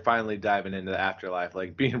when they're finally diving into the afterlife,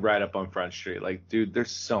 like being right up on Front Street. Like, dude,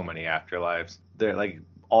 there's so many afterlives. They're like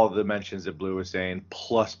all the mentions that Blue was saying,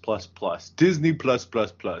 plus, Disney plus.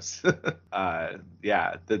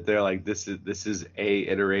 Yeah, that they're like this is a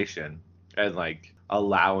iteration, and like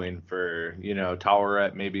allowing for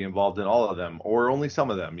Taweret maybe involved in all of them or only some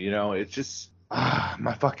of them. It's just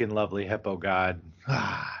my fucking lovely hippo god.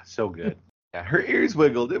 So good. Yeah, her ears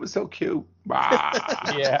wiggled. It was so cute.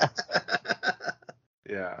 Yeah.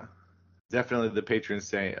 Yeah. Definitely the patron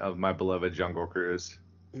saint of my beloved Jungle Cruise.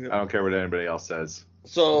 Yep. I don't care what anybody else says.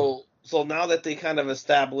 So now that they kind of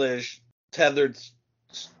established tethered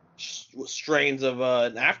strains of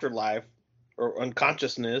an afterlife or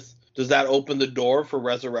unconsciousness, does that open the door for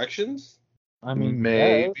resurrections? I mean,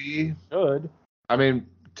 maybe. Yes, should. I mean,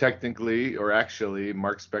 technically, or actually,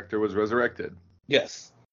 Mark Spector was resurrected.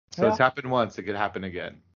 Yes. So it's happened once. It could happen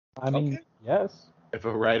again. I mean, yes. If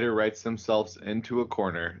a writer writes themselves into a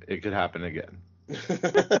corner, it could happen again.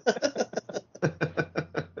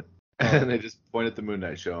 And they just point at the Moon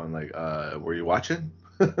Knight show and like, were you watching?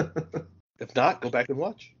 If not, go back and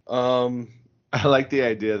watch. I like the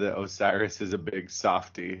idea that Osiris is a big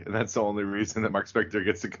softie, and that's the only reason that Mark Spector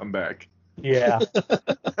gets to come back. Yeah.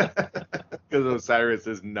 Because Osiris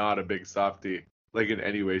is not a big softie, like in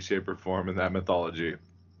any way, shape, or form in that mythology.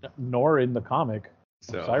 Nor in the comic.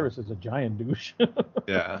 So, Cyrus is a giant douche.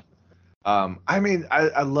 yeah. I mean,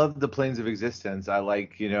 I love the planes of existence. I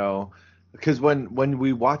like, because when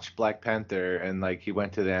we watched Black Panther and like he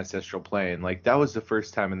went to the ancestral plane, like that was the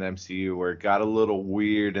first time in the MCU where it got a little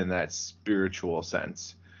weird in that spiritual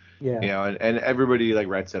sense. Yeah. And everybody like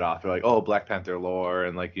writes it off. They're like, oh, Black Panther lore,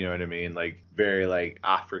 and like, you know what I mean, like very like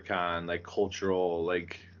African, like cultural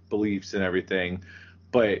like beliefs and everything.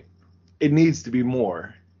 But it needs to be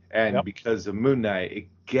more, and because of Moon Knight, it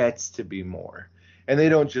gets to be more. And they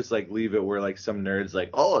don't just like leave it where like some nerds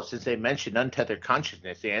like, oh, since they mentioned untethered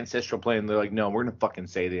consciousness, the ancestral plane, they're like, no, we're gonna fucking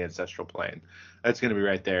say the ancestral plane. That's gonna be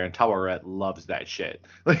right there. And Tawaret loves that shit.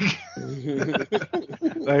 Like,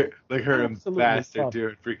 like her and Bastard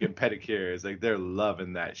doing freaking pedicures, like they're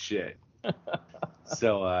loving that shit.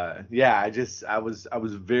 So yeah, I was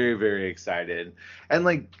very, very excited, and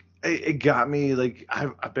like it got me like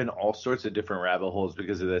I've been all sorts of different rabbit holes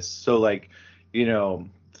because of this. So like,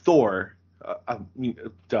 Thor. You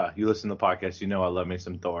listen to the podcast, I love me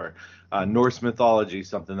some Thor. Norse mythology,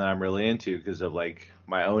 something that I'm really into because of like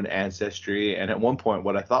my own ancestry, and at one point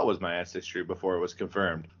what I thought was my ancestry before it was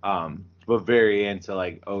confirmed. But very into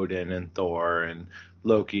like Odin and Thor and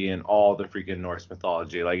Loki and all the freaking Norse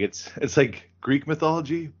mythology. Like it's like Greek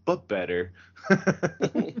mythology, but better.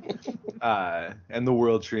 And the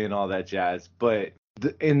world tree and all that jazz. But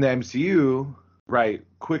in the MCU, right,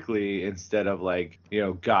 quickly, instead of like,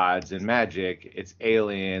 gods and magic, it's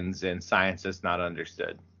aliens and science that's not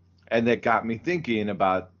understood. And that got me thinking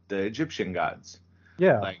about the Egyptian gods.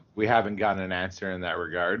 Yeah. Like, we haven't gotten an answer in that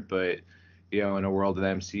regard, but, in a world of the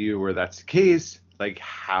MCU where that's the case, like,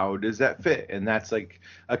 how does that fit? And that's like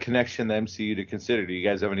a connection to the MCU to consider. Do you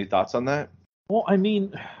guys have any thoughts on that? Well, I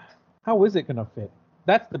mean, how is it going to fit?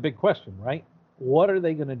 That's the big question, right? What are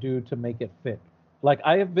they going to do to make it fit? Like,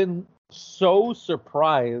 I have been so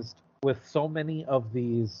surprised with so many of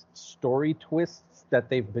these story twists that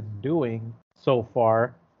they've been doing so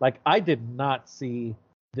far. Like, I did not see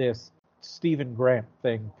this Stephen Grant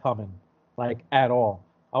thing coming, like, at all.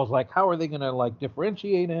 I was like, how are they going to, like,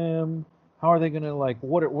 differentiate him? How are they going to, like,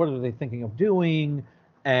 what are they thinking of doing?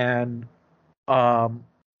 And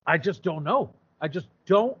I just don't know. I just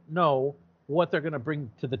don't know what they're going to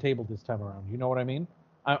bring to the table this time around. You know what I mean?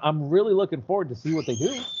 I'm really looking forward to see what they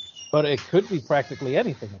do. But it could be practically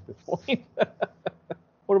anything at this point.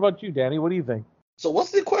 What about you, Danny? What do you think? So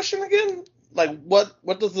what's the question again? Like,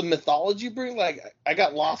 what does the mythology bring? Like, I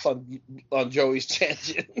got lost on Joey's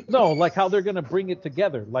tangent. No, like how they're going to bring it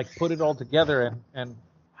together, like put it all together, and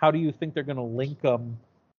how do you think they're going to link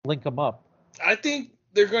them up? I think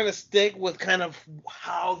they're going to stick with kind of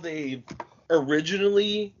how they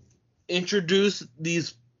originally introduced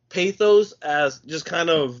these pathos as just kind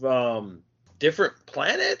of different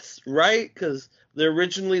planets, right? Because there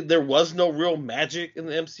was no real magic in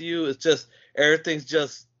the MCU. It's just everything's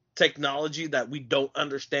just technology that we don't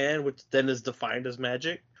understand, which then is defined as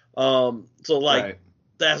magic. So like right.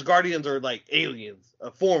 The Asgardians are like aliens,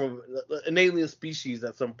 a form of an alien species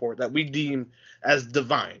at some point that we deem as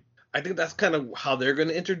divine. I think that's kind of how they're going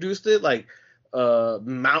to introduce it. Like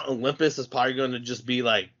Mount Olympus is probably going to just be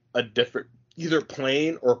like a different either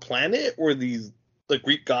plane or planet where the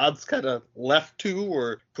Greek gods kind of left to,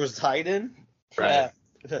 or Poseidon. Right.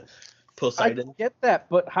 Poseidon. I get that,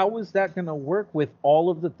 but how is that going to work with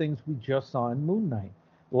all of the things we just saw in Moon Knight?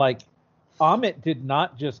 Like, Amit did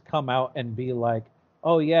not just come out and be like,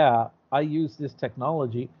 oh yeah, I use this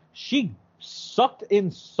technology. She sucked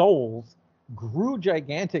in souls, grew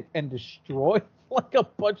gigantic, and destroyed like a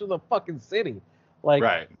bunch of the fucking city. Like,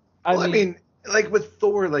 right. I mean, like with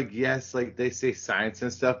Thor, like yes, like they say science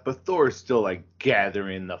and stuff, but Thor is still like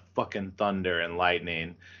gathering the fucking thunder and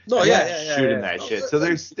lightning. No, shooting that shit. So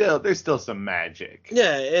there's still some magic.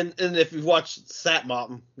 Yeah, and if you've watched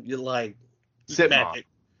Satmom, you like magic.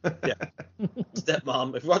 Yeah,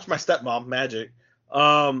 Stepmom. If you watch my Stepmom, magic.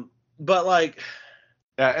 But like,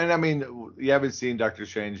 yeah, and I mean, you haven't seen Doctor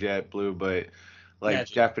Strange yet, Blue, but. Like,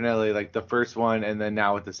 magic. Definitely, like, the first one, and then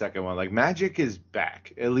now with the second one. Like, magic is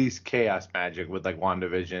back. At least chaos magic with, like,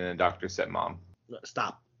 WandaVision and Dr. Setmom.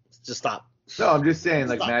 Stop. Just stop. No, I'm just saying,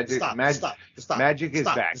 like, stop, magic is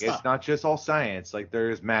back. It's not just all science. Like,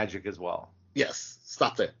 there is magic as well. Yes.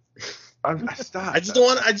 Stop it. I stop. I just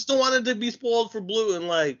don't want it to be spoiled for Blue and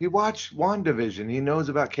like. He watched WandaVision. He knows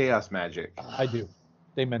about chaos magic. I do.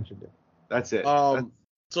 They mentioned it. That's it.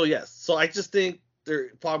 So yes. So I just think they're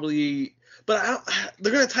probably, but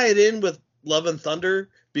they're gonna tie it in with Love and Thunder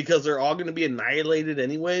because they're all gonna be annihilated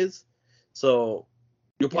anyways. So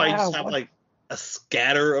you'll probably just have like a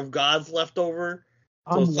scatter of gods left over.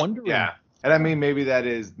 I'm wondering. Yeah. And I mean, maybe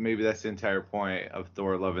that's the entire point of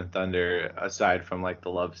Thor: Love and Thunder, aside from like the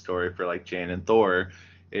love story for like Jane and Thor,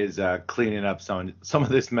 is cleaning up some of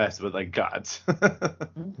this mess with like gods. Okay.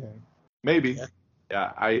 Maybe.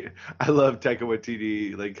 Yeah. I love Taika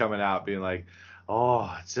Waititi like coming out being like,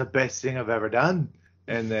 "Oh, it's the best thing I've ever done,"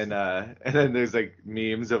 and then there's like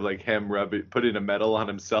memes of like him putting a medal on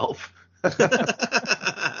himself.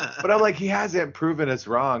 But I'm like, he hasn't proven us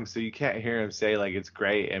wrong, so you can't hear him say like it's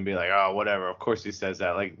great and be like, oh, whatever. Of course he says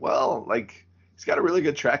that. Like, well, like he's got a really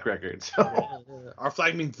good track record. So Our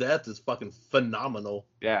Flag Means Death is fucking phenomenal.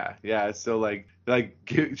 Yeah. So like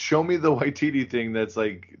show me the Waititi thing that's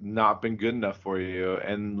like not been good enough for you,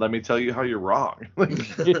 and let me tell you how you're wrong. Like,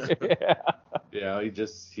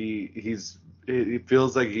 he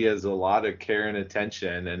feels like he has a lot of care and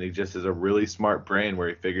attention, and he just has a really smart brain where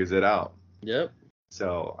he figures it out. Yep.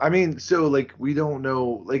 So, I mean, like, we don't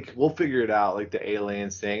know, like, we'll figure it out, like, the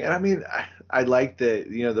aliens thing. And, I mean, I like that,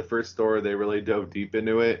 the first Thor, they really dove deep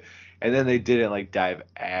into it. And then they didn't, like, dive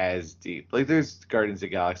as deep. Like, there's Guardians of the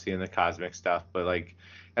Galaxy and the cosmic stuff. But, like,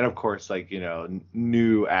 and, of course, like,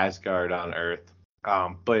 new Asgard on Earth.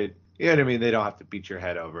 But, you know what I mean? They don't have to beat your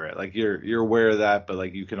head over it. Like, you're aware of that. But,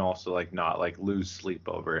 like, you can also, like, not, like, lose sleep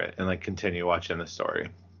over it and, like, continue watching the story.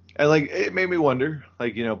 And like it made me wonder,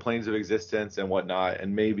 like, planes of existence and whatnot,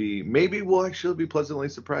 and maybe we'll actually be pleasantly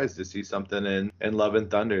surprised to see something in Love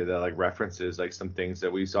and Thunder that like references like some things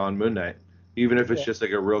that we saw in Moon Knight, even if it's just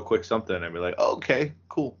like a real quick something, and be like, oh, okay,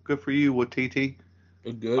 cool, good for you, Waititi.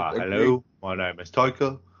 Good. Hello, my name is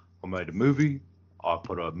Taika. I made a movie. I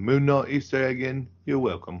put a Moon Knight Easter egg in. You're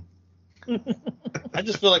welcome. I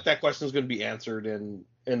just feel like that question is going to be answered in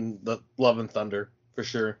the Love and Thunder for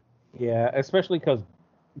sure. Yeah, especially because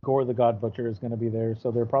Gore the God Butcher is going to be there, so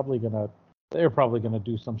they're probably gonna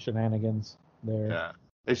do some shenanigans there. Yeah,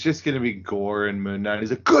 it's just gonna be Gore and Moon Knight.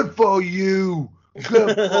 He's like, good for you,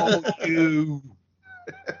 good for you.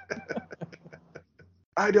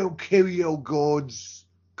 I don't kill your gods.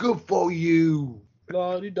 Good for you.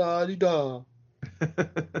 La-di-da-di-da.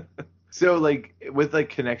 So like with like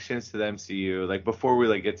connections to the MCU, like before we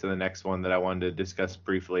like get to the next one that I wanted to discuss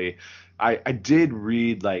briefly, I did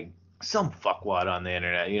read like some fuckwad on the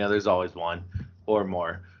internet. There's always one or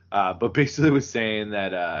more. But basically was saying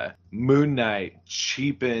that Moon Knight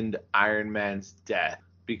cheapened Iron Man's death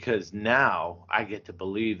because now I get to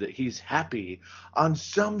believe that he's happy on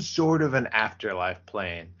some sort of an afterlife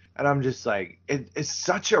plane. And I'm just like, it's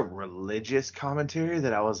such a religious commentary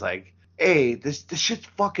that I was like, hey, this shit's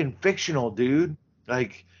fucking fictional, dude.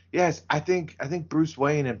 Like, yes, I think Bruce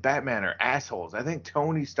Wayne and Batman are assholes. I think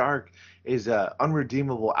Tony Stark is a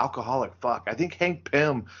unredeemable alcoholic fuck. I think Hank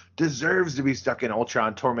Pym deserves to be stuck in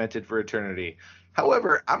Ultron tormented for eternity.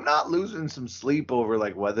 However, I'm not losing some sleep over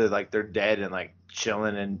like whether like they're dead and like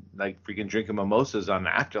chilling and like freaking drinking mimosas on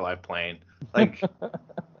an afterlife plane. Like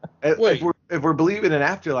if we're believing in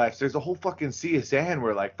afterlives, there's a whole fucking sea of sand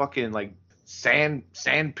where like fucking like sand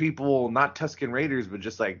people, not Tusken Raiders, but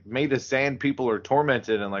just like made of sand people are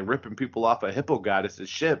tormented and like ripping people off a hippo goddess's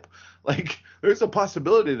ship. Like there's a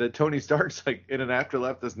possibility that Tony Stark's like in an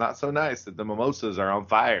afterlife that's not so nice, that the mimosas are on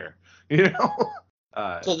fire,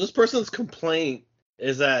 So this person's complaint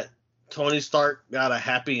is that Tony Stark got a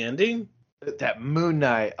happy ending? That Moon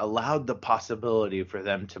Knight allowed the possibility for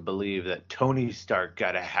them to believe that Tony Stark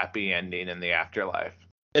got a happy ending in the afterlife.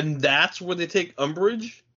 And that's where they take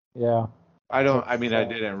umbrage? Yeah. I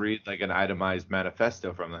didn't read like an itemized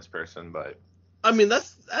manifesto from this person, but I mean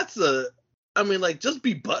just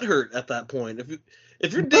be butthurt at that point.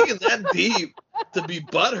 If you're digging that deep to be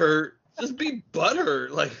butthurt, just be butthurt.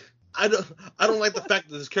 Like I don't like the fact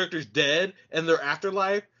that this character's dead and their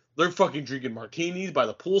afterlife, they're fucking drinking martinis by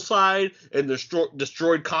the poolside and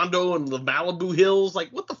destroyed condo in the Malibu hills. Like,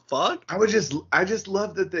 what the fuck? I just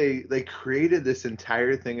love that they created this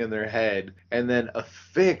entire thing in their head and then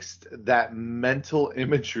affixed that mental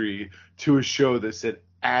imagery to a show that said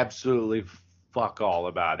absolutely fuck all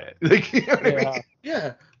about it. Like, you know what I mean?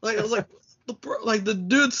 Yeah. Like, I was like, the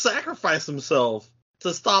dude sacrificed himself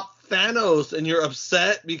to stop Thanos, and you're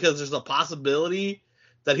upset because there's a possibility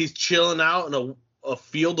that he's chilling out in a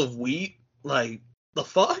field of wheat. Like, the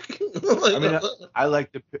fuck? I mean, I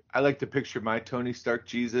like to picture my Tony Stark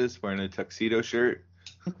Jesus wearing a tuxedo shirt.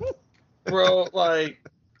 Bro, like,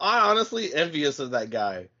 honestly envious of that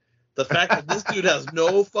guy. The fact that this dude has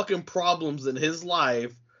no fucking problems in his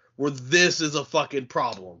life where this is a fucking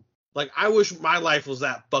problem. Like, I wish my life was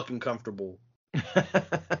that fucking comfortable.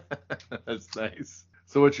 That's nice.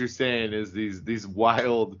 So what you're saying is these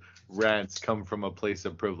wild rants come from a place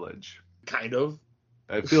of privilege. Kind of.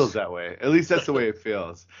 It feels that way. At least that's the way it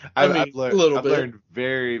feels. I mean, I've learned, a little I've bit. learned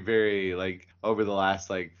very, very, like, over the last,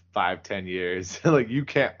 like, 5-10 years, like, you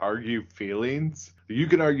can't argue feelings. You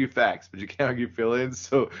can argue facts, but you can't argue feelings.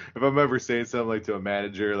 So if I'm ever saying something, like, to a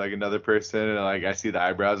manager, like, another person, and, like, I see the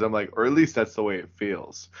eyebrows, I'm like, or at least that's the way it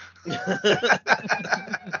feels.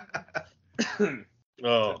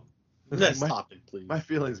 Oh. Next topic, please. My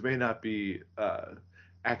feelings may not be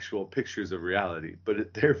actual pictures of reality,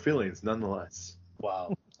 but they're feelings nonetheless.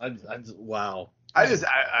 Wow. Wow. I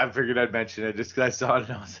figured I'd mention it just because I saw it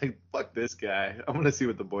and I was like, fuck this guy. I'm going to see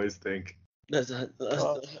what the boys think. That's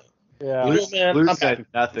Yeah. Lou said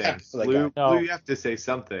nothing. Lou, No. you have to say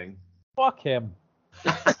something. Fuck him.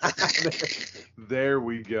 There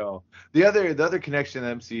we go. The other connection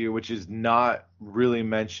to MCU, which is not really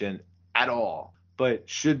mentioned at all, but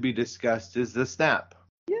should be discussed, is the snap.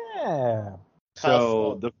 Yeah.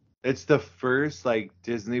 So it's the first like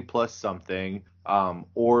Disney Plus something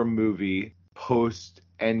or movie post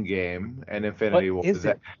Endgame and Infinity War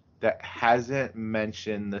that hasn't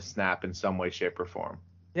mentioned the snap in some way, shape, or form.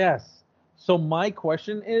 Yes. So my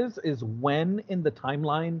question is when in the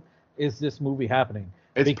timeline is this movie happening?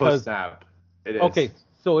 It's post snap. It is. Okay,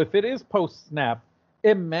 so if it is post snap,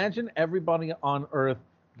 imagine everybody on Earth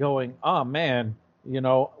going, "Oh man, you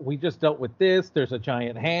know, we just dealt with this. There's a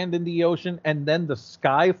giant hand in the ocean, and then the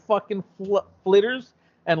sky fucking flitters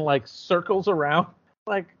and like circles around.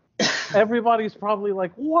 Like everybody's probably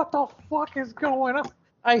like, what the fuck is going on?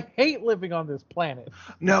 I hate living on this planet."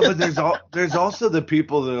 No, but there's also the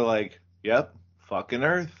people that are like, "Yep, fucking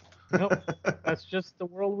Earth." Nope, that's just the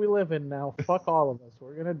world we live in now. Fuck all of us.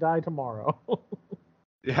 We're gonna die tomorrow.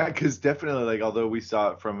 Yeah, because definitely, like, although we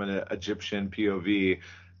saw it from an Egyptian POV,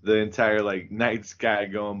 the entire like night sky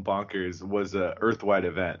going bonkers was a Earth-wide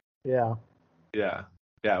event. Yeah.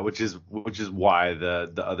 Yeah, which is why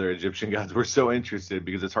the other Egyptian gods were so interested,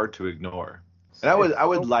 because it's hard to ignore. And I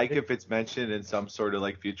would like if it's mentioned in some sort of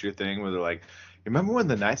like future thing where they're like, remember when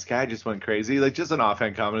the night sky just went crazy? Like just an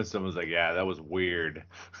offhand comment, and someone was like, yeah, that was weird.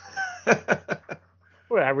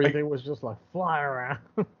 Where everything was just like flying around.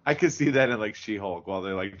 I could see that in like She-Hulk while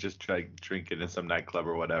they're like just like drinking in some nightclub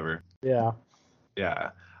or whatever. Yeah. Yeah.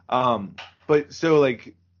 But so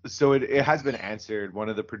it has been answered. One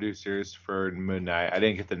of the producers for Moon Knight, I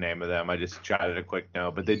didn't get the name of them. I just jotted a quick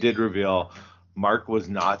note, but they did reveal Mark was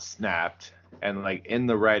not snapped, and like in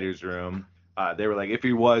the writers' room, they were like, if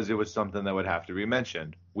he was, it was something that would have to be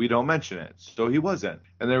mentioned. We don't mention it, so he wasn't.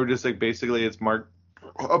 And they were just like, basically, it's Mark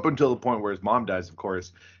up until the point where his mom dies. Of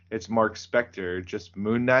course, it's Mark Spector just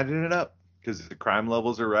Moon Knighting it up because the crime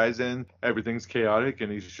levels are rising, everything's chaotic,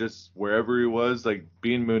 and he's just wherever he was, like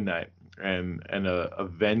being Moon Knight and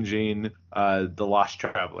avenging the lost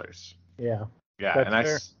travelers. Yeah. Yeah, That's and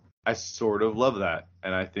fair. I sort of love that,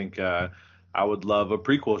 and I think I would love a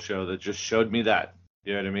prequel show that just showed me that.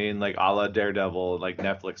 You know what I mean? Like a la Daredevil, like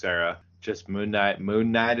Netflix era, just Moon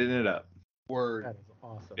Knighting it up. Word. That is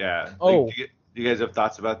awesome. Yeah. Oh. Like, do you guys have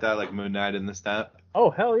thoughts about that, like Moon Knight in the snap? Oh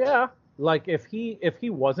hell yeah! Like if he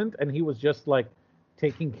wasn't, and he was just like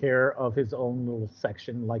taking care of his own little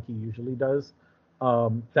section like he usually does,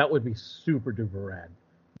 that would be super duper rad.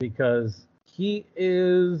 Because he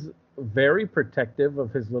is very protective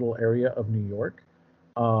of his little area of New York,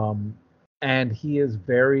 and he is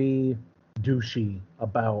very douchey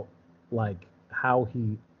about like how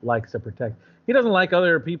he likes to protect. He doesn't like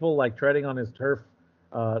other people like treading on his turf.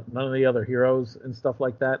 None of the other heroes and stuff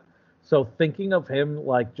like that. So thinking of him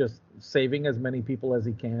like just saving as many people as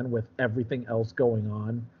he can with everything else going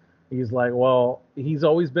on, he's like, well, he's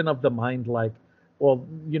always been of the mind like, well,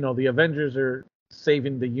 you know, the Avengers are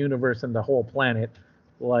saving the universe and the whole planet,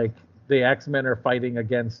 like the X-Men are fighting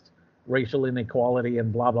against racial inequality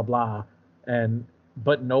and blah blah blah,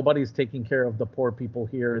 but nobody's taking care of the poor people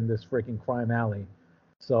here in this freaking crime alley.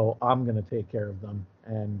 So I'm gonna take care of them,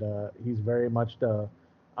 and he's very much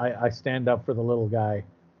I stand up for the little guy,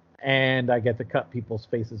 and I get to cut people's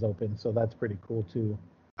faces open, so that's pretty cool too.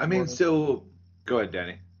 I mean, so go ahead,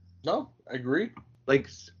 Danny. No, I agree. Like,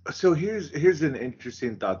 so here's an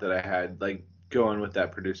interesting thought that I had, like going with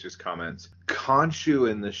that producer's comments. Khonshu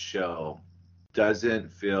in the show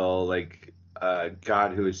doesn't feel like a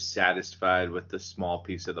god who is satisfied with the small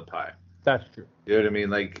piece of the pie. That's true. You know what I mean?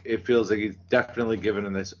 Like, it feels like he's definitely given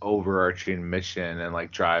him this overarching mission and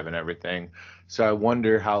like drive and everything. So I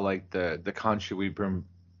wonder how like the Khonshu we've been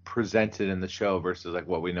presented in the show versus like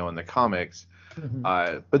what we know in the comics.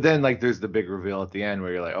 Mhm. But then like there's the big reveal at the end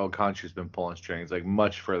where you're like, oh, Khonshu's been pulling strings like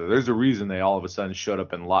much further. There's a reason they all of a sudden showed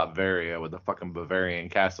up in Latveria with a fucking Bavarian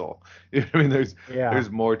castle. You know what I mean? Yeah. There's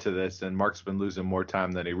more to this, and Mark's been losing more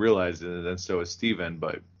time than he realizes, and so is Steven.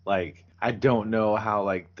 But like I don't know how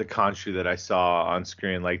like the Khonshu that I saw on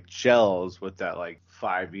screen like gels with that like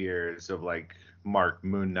 5 years of like Mark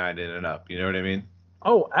Moon Knight in and up. You know what I mean?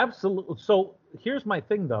 Oh, absolutely. So here's my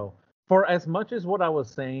thing, though. For as much as what I was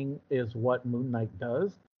saying is what Moon Knight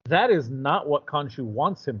does, that is not what Khonshu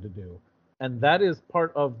wants him to do. And that is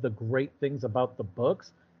part of the great things about the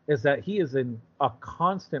books, is that he is in a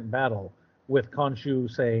constant battle with Khonshu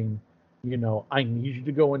saying, I need you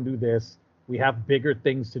to go and do this. We have bigger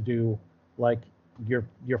things to do. Like, you're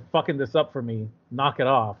fucking this up for me. Knock it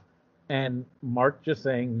off. And Mark just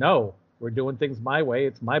saying, no, we're doing things my way.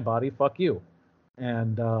 It's my body. Fuck you.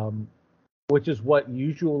 And which is what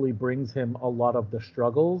usually brings him a lot of the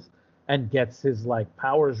struggles and gets his like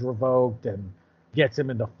powers revoked and gets him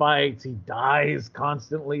into fights. He dies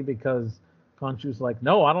constantly because Khonshu's like,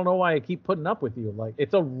 no, I don't know why I keep putting up with you. Like,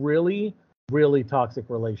 it's a really, really toxic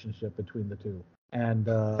relationship between the two, and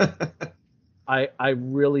I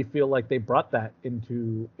really feel like they brought that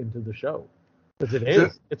into the show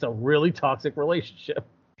because it's a really toxic relationship.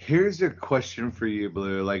 Here's a question for you,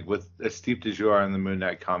 Blue. Like with as steeped as you are in the Moon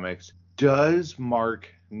Knight comics, does Mark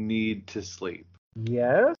need to sleep?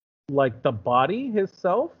 Yes, like the body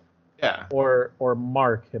himself, Yeah, or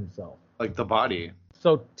Mark himself. like the body.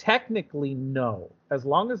 So technically, no. As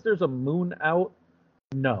long as there's a moon out,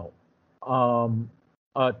 no.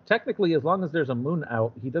 Technically, as long as there's a moon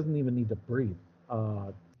out, he doesn't even need to breathe.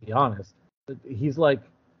 To be honest, he's like,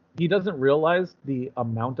 he doesn't realize the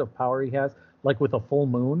amount of power he has. Like with a full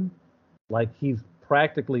moon, like he's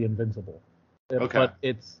practically invincible. Okay. But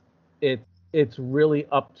it's really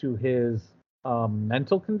up to his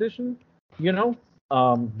mental condition,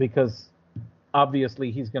 because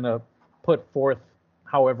obviously he's gonna put forth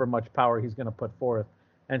however much power he's gonna put forth.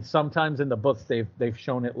 And sometimes in the books they've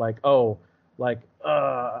shown it like, oh, like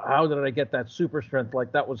how did I get that super strength?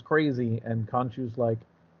 Like that was crazy. And Khonshu's like,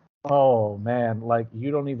 oh man, like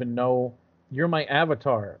you don't even know, you're my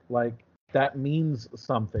avatar. Like that means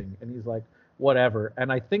something. And he's like, whatever.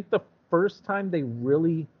 And I think the first time they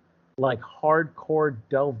really like hardcore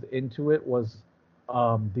delved into it was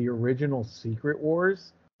the original Secret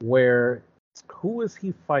Wars, where who was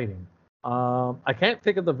he fighting? I can't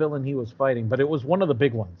think of the villain he was fighting, but it was one of the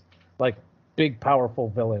big ones, like big powerful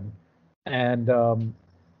villain. And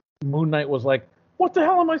Moon Knight was like, what the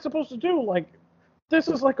hell am I supposed to do? Like, this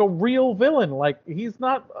is like a real villain. Like, he's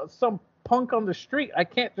not some punk on the street. I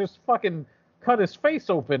can't just fucking cut his face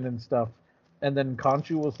open and stuff. And then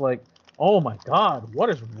Khonshu was like, oh my God,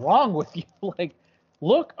 what is wrong with you? Like,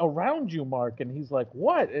 look around you, Mark. And he's like,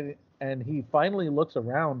 what? And he finally looks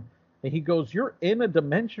around and he goes, you're in a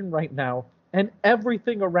dimension right now, and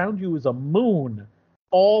everything around you is a moon.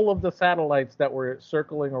 All of the satellites that were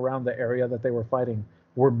circling around the area that they were fighting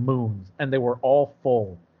were moons, and they were all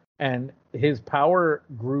full. And his power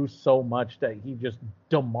grew so much that he just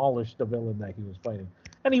demolished the villain that he was fighting.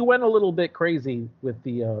 And he went a little bit crazy with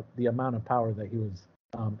the amount of power that he was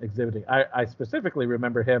exhibiting. I specifically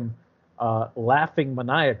remember him laughing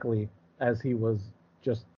maniacally as he was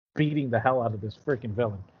just beating the hell out of this freaking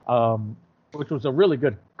villain, which was a really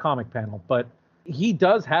good comic panel. But he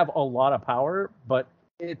does have a lot of power, but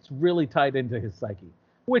it's really tied into his psyche,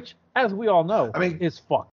 which, as we all know, is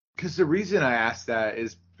fucked. Because the reason I asked that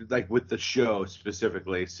is like with the show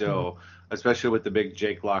specifically. So especially with the big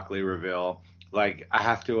Jake Lockley reveal, like I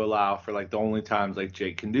have to allow for like the only times like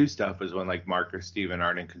Jake can do stuff is when like Mark or Steven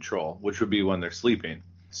aren't in control, which would be when they're sleeping.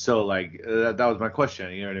 So like that was my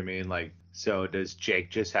question. You know what I mean? Like, so does Jake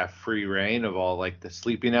just have free reign of all like the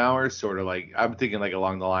sleeping hours? Sort of like I'm thinking like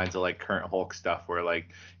along the lines of like current Hulk stuff where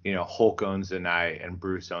like, you know, Hulk owns the night and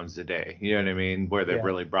Bruce owns the day. You know what I mean? Where they've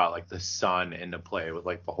really brought like the sun into play with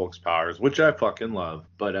like the Hulk's powers, which I fucking love.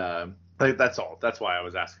 But like that's all. That's why I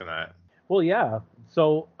was asking that. Well, yeah.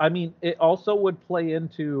 So I mean, it also would play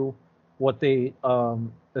into what they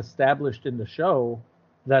established in the show,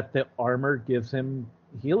 that the armor gives him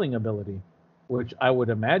healing ability, which I would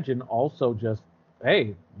imagine also just,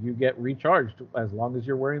 hey, you get recharged as long as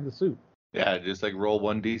you're wearing the suit. Yeah, just like roll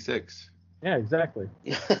 1d6. Yeah, exactly.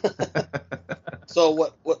 So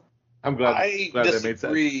what I'm glad I that made sense.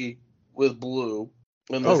 disagree with Blue.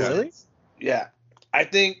 Really? Yeah. I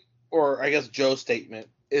think, or I guess Joe's statement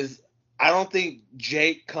is, I don't think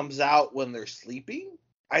Jake comes out when they're sleeping.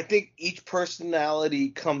 I think each personality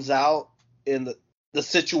comes out in the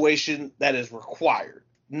situation that is required.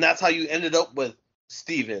 And that's how you ended up with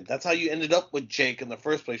Steven. That's how you ended up with Jake in the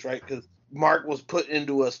first place, right? Because Mark was put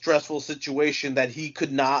into a stressful situation that he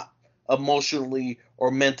could not emotionally or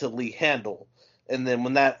mentally handle. And then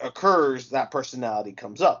when that occurs, that personality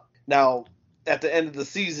comes up. Now, at the end of the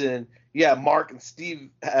season, yeah, Mark and Steve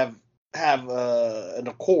have an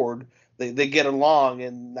accord. They get along,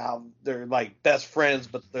 and now they're like best friends,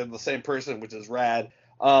 but they're the same person, which is rad.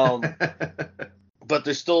 But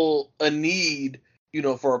there's still a need,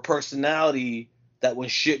 for a personality that when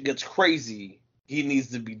shit gets crazy, he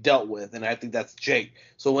needs to be dealt with, and I think that's Jake.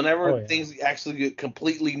 So whenever things actually get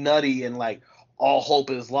completely nutty and like all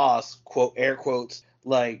hope is lost, quote air quotes,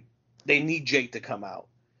 like they need Jake to come out.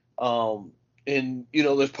 And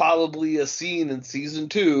there's probably a scene in season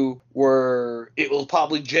 2 where it was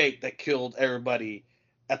probably Jake that killed everybody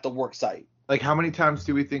at the work site. Like, how many times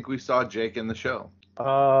do we think we saw Jake in the show?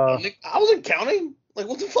 I wasn't counting. Like,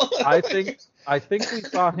 what the fuck? I think we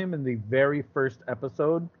saw him in the very first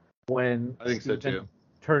episode when I think Steven so too.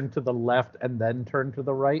 turned to the left and then turned to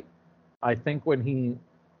the right. I think when he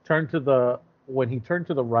turned to the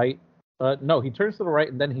right, no, he turns to the right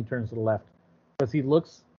and then he turns to the left because he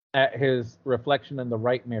looks at his reflection in the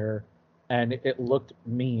right mirror and it looked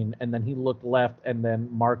mean, and then he looked left and then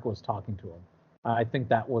Mark was talking to him. I think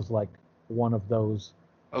that was like one of those.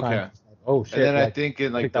 Okay. Times. Oh shit! And then like, I think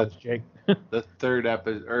in like that was Jake. the third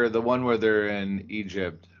episode, or the one where they're in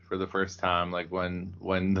Egypt for the first time, like when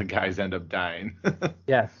the guys end up dying.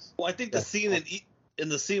 Yes. Well, I think the scene in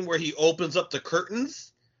the scene where he opens up the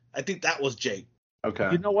curtains, I think that was Jake.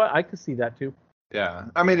 Okay. You know what? I could see that too. Yeah,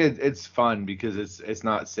 I mean it's fun because it's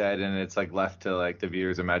not said and it's like left to like the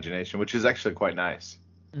viewer's imagination, which is actually quite nice.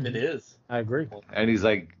 It is. I agree. And he's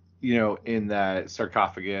like, in that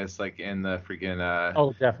sarcophagus, like in the freaking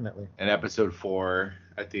Oh, definitely. in episode 4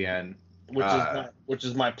 at the end, which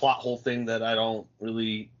is my plot hole thing that I don't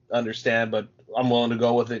really understand, but I'm willing to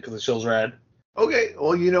go with it because the show's rad. Okay,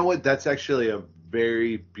 well, you know what? That's actually a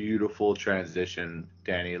very beautiful transition,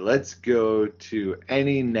 Danny. Let's go to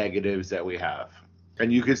any negatives that we have.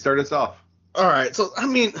 And you can start us off. All right. So,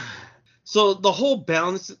 so the whole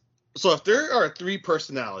balance. So if there are 3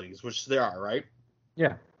 personalities, which there are, right?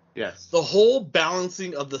 Yeah. Yes. The whole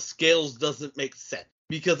balancing of the scales doesn't make sense.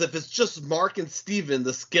 Because if it's just Mark and Steven,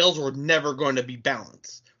 the scales were never going to be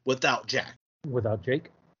balanced without Jack. Without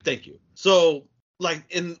Jake? Thank you. So, like,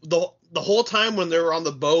 in the whole time when they were on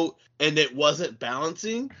the boat and it wasn't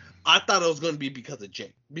balancing, I thought it was going to be because of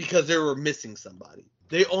Jake. Because they were missing somebody.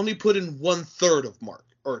 They only put in 1/3 of Mark.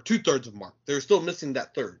 Or 2/3 of Mark. They were still missing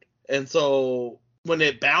that third. And so, when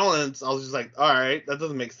it balanced, I was just like, all right, that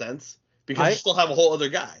doesn't make sense. Because you still have a whole other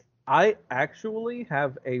guy. I actually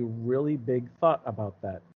have a really big thought about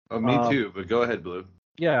that. Oh, me too, but go ahead, Blue.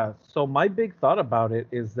 Yeah, so my big thought about it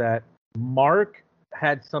is that Mark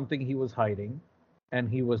had something he was hiding, and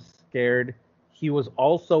he was scared. He was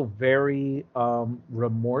also very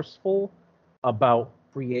remorseful about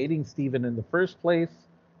creating Steven in the first place,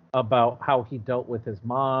 about how he dealt with his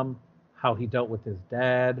mom, how he dealt with his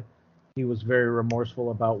dad. He was very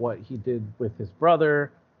remorseful about what he did with his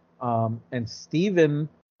brother. And Steven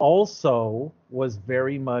also was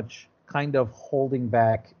very much kind of holding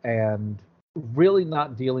back and really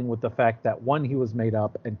not dealing with the fact that, 1, he was made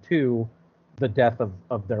up, and 2, the death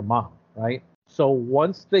of their mom, right? So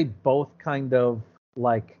once they both kind of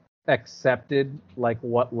like accepted like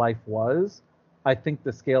what life was, I think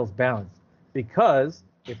the scales balanced. Because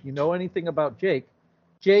if you know anything about Jake,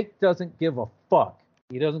 Jake doesn't give a fuck.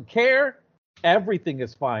 He doesn't care. Everything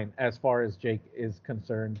is fine as far as Jake is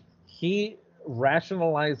concerned. He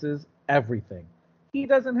rationalizes everything. He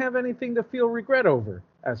doesn't have anything to feel regret over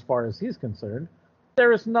as far as he's concerned.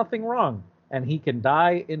 There is nothing wrong. And he can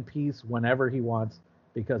die in peace whenever he wants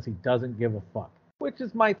because he doesn't give a fuck. Which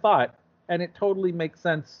is my thought. And it totally makes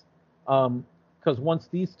sense. Because once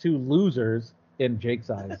these 2 losers, in Jake's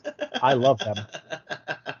eyes, I love them.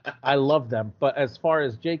 I love them. But as far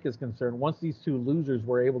as Jake is concerned, once these 2 losers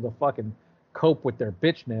were able to fucking cope with their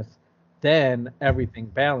bitchness, then everything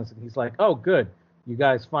balanced. And he's like, oh, good. You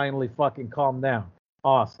guys finally fucking calm down.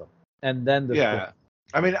 Awesome. And then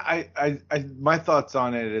I mean, I my thoughts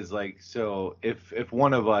on it is like, so if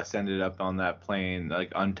one of us ended up on that plane,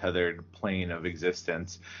 like untethered plane of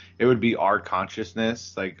existence, it would be our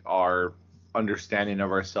consciousness, like our understanding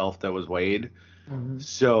of ourself that was weighed. Mm-hmm.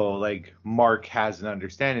 So like Mark has an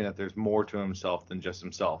understanding that there's more to himself than just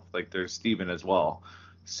himself. Like there's Steven as well.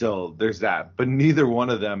 So there's that. But neither one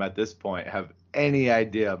of them at this point have any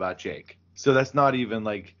idea about Jake. So that's not even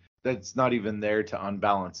there to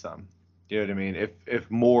unbalance them. You know what I mean? If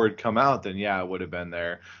more had come out, then yeah, it would have been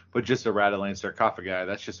there. But just a rattling sarcophagi,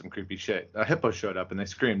 that's just some creepy shit. A hippo showed up and they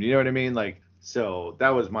screamed. You know what I mean? Like So that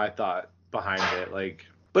was my thought behind it. Like,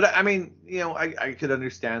 but I mean, I could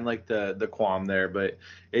understand like the qualm there, but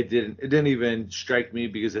it didn't even strike me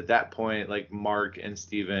because at that point, like Mark and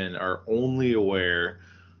Steven are only aware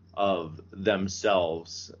of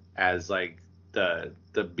themselves as like the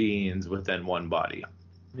beings within one body.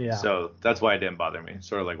 Yeah. So that's why it didn't bother me.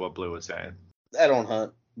 Sort of like what Blue was saying. I don't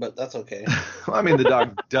hunt, but that's okay. Well, I mean, the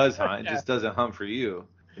dog does hunt, it just doesn't hunt for you.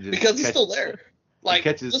 It just Because he's still there. Like,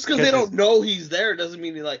 catches- just because they don't know he's there doesn't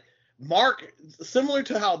mean he, like, Mark, similar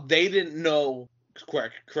to how they didn't know,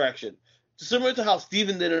 correction, similar to how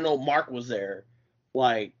Steven didn't know Mark was there,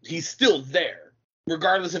 like, he's still there,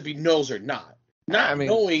 regardless if he knows or not. Not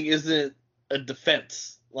knowing isn't a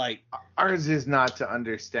defense. Like, ours is not to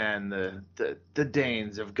understand the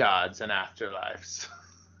Danes of gods and afterlives.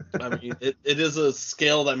 I mean, it is a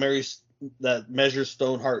scale that measures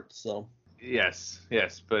stone hearts, so. Yes,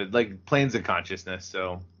 but like planes of consciousness,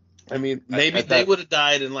 so. I mean, maybe they would have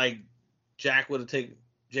died and like Jake would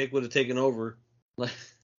have taken over. Like,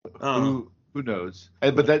 who knows?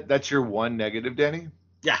 But that's your one negative, Danny?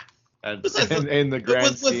 Yeah. In the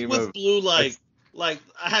grand scheme with Blue, like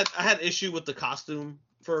I had issue with the costume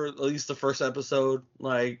for at least the first episode,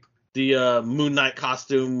 like the Moon Knight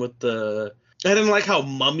costume with the. I didn't like how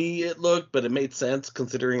mummy it looked, but it made sense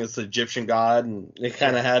considering it's an Egyptian god, and it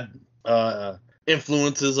kind of had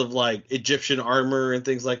influences of like Egyptian armor and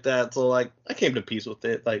things like that. So like I came to peace with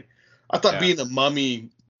it. Like I thought being a mummy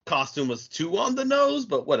costume was too on the nose,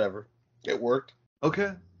 but whatever. It worked.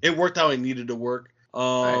 Okay. It worked how it needed to work.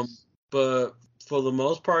 Nice. But for the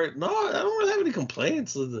most part, no, I don't really have any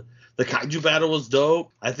complaints. The kaiju battle was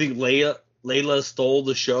dope. I think Layla stole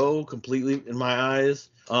the show completely in my eyes.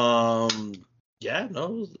 Yeah,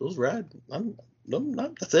 no, it was rad.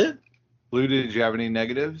 That's it. Blue, did you have any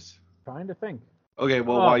negatives? Trying to think. Okay,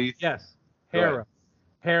 well, while you... Yes. Hera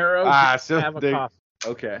didn't have a costume.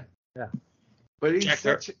 Okay. Yeah. But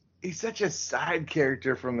he's such a side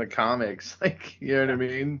character from the comics. Like, you know what I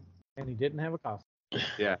mean? And he didn't have a costume.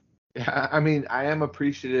 Yeah. Yeah, I mean, I am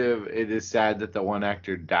appreciative. It is sad that the one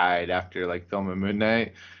actor died after, like, filming Moon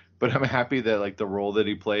Knight. But I'm happy that, like, the role that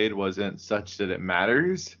he played wasn't such that it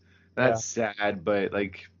matters. That's sad, but,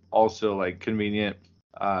 like, also, like, convenient.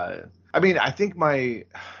 I mean, I think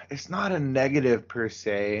it's not a negative per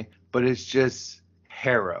se, but it's just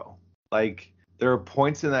Harrow. Like, there are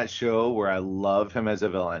points in that show where I love him as a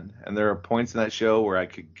villain, and there are points in that show where I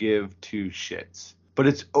could give two shits. But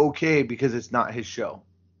it's okay because it's not his show.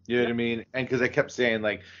 You know what I mean? And because I kept saying,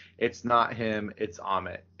 like, it's not him, it's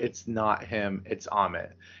Amit. It's not him, it's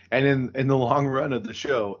Amit. And in the long run of the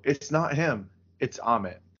show, it's not him, it's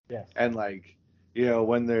Amit. Yes. And, like, you know,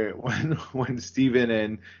 when Steven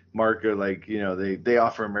and Mark are like, you know, they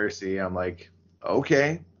offer mercy, I'm like,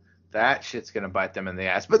 okay, that shit's gonna bite them in the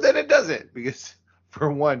ass. But then it doesn't, because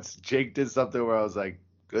for once Jake did something where I was like,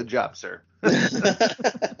 good job, sir.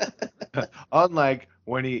 Unlike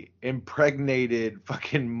when he impregnated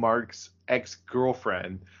fucking Mark's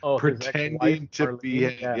ex-girlfriend, pretending to be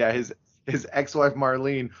his ex-wife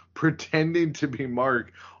Marlene, pretending to be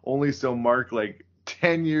Mark, only so Mark, like,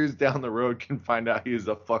 10 years down the road can find out he is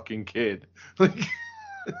a fucking kid. Like,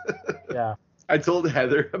 yeah. I told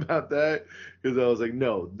Heather about that because I was like,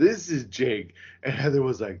 no, this is Jake. And Heather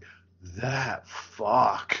was like, that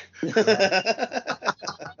fuck.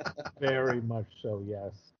 Very much so,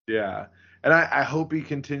 yes. Yeah. And I hope he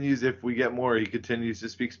continues, if we get more, he continues to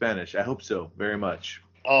speak Spanish. I hope so, very much.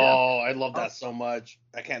 Oh, I love that so much.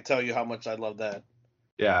 I can't tell you how much I love that.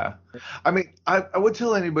 Yeah. I mean, I would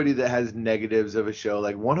tell anybody that has negatives of a show,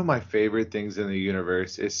 like, one of my favorite things in the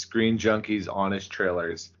universe is Screen Junkie's honest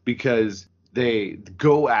trailers, because they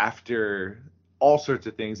go after all sorts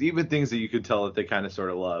of things, even things that you could tell that they kind of sort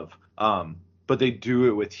of love. But they do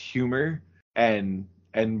it with humor and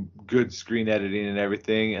good screen editing and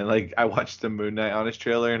everything. And, like, I watched the Moon Knight honest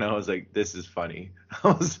trailer and I was like, this is funny.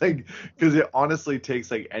 I was like, because it honestly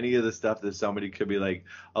takes, like, any of the stuff that somebody could be, like,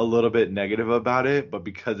 a little bit negative about it, but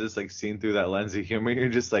because it's, like, seen through that lens of humor, you're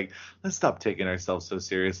just like, let's stop taking ourselves so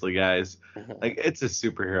seriously, guys. Like, it's a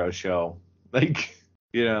superhero show. Like,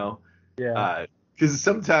 you know. Yeah. Because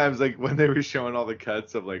sometimes, like, when they were showing all the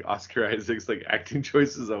cuts of, like, Oscar Isaac's, like, acting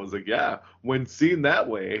choices, I was like, yeah, when seen that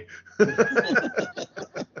way.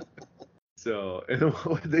 So, and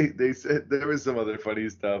they said there was some other funny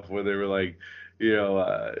stuff where they were like, you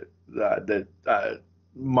know, that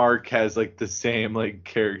Mark has, like, the same, like,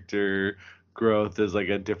 character growth as, like,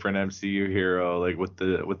 a different MCU hero, like, with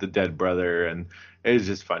the dead brother, and it was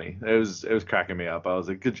just funny. It was cracking me up. I was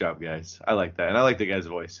like, good job, guys. I like that, and I like the guy's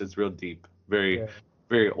voice. It's real deep. Very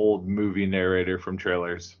old movie narrator from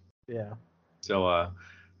trailers. Yeah. So,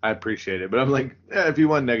 I appreciate it, but I'm like, if you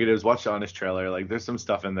want negatives, watch the Honest trailer. Like, there's some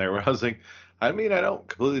stuff in there where I was like, I mean, I don't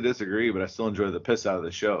completely disagree, but I still enjoy the piss out of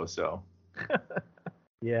the show. So,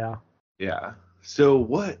 Yeah. yeah. So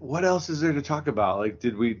what else is there to talk about? Like,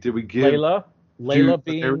 did we give Layla there we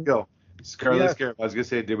being go. Scarlet yes. Scarab. I was gonna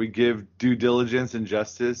say, did we give due diligence and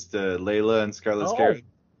justice to Layla and Scarlet Oh, Scarab?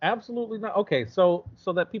 absolutely not. Okay, so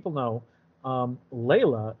that people know,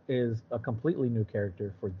 Layla is a completely new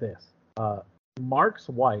character for this. Mark's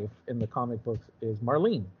wife in the comic books is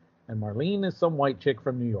Marlene, and Marlene is some white chick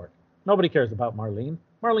from New York. Nobody cares about Marlene.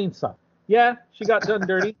 Marlene sucked. Yeah, she got done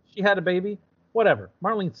dirty. She had a baby. Whatever.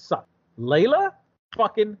 Marlene sucked. Layla,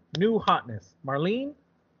 fucking new hotness. Marlene,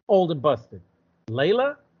 old and busted.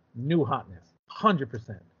 Layla, new hotness.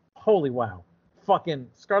 100%. Holy wow. Fucking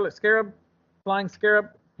Scarlet Scarab, Flying Scarab,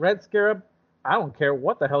 Red Scarab. I don't care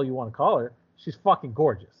what the hell you want to call her. She's fucking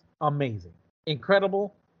gorgeous. Amazing.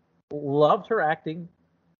 Incredible. Loved her acting.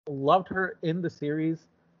 Loved her in the series.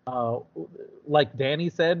 Like Danny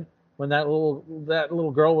said, when that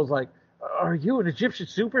little girl was like, "Are you an Egyptian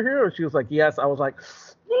superhero?" She was like, "Yes." I was like,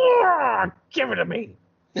 "Give it to me."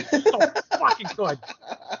 So fucking good.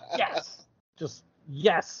 Yes. Just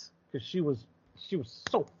yes, because she was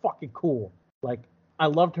so fucking cool. Like, I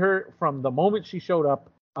loved her from the moment she showed up,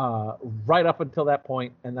 right up until that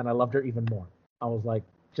point, and then I loved her even more. I was like,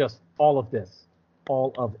 just all of this,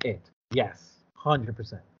 all of it. Yes,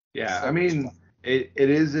 100%. Yeah, So I mean, it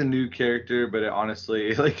is a new character, but it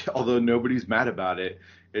honestly, like, although nobody's mad about it,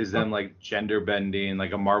 is them like gender bending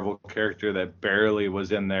like a Marvel character that barely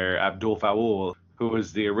was in there, Abdul Faoul, who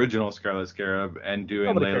was the original Scarlet Scarab, and doing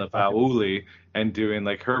Nobody cares Layla about him. Faouli and doing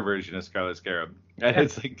like her version of Scarlet Scarab. And Yeah.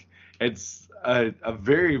 it's like it's a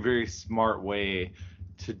very, very smart way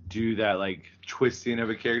to do that, like twisting of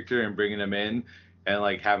a character and bringing them in and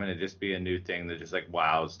like having it just be a new thing that just like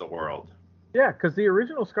wows the world. Yeah, because the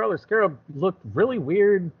original Scarlet Scarab looked really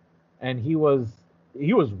weird, and he was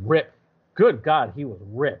ripped. Good God, he was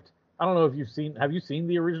ripped. I don't know if have you seen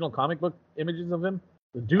the original comic book images of him?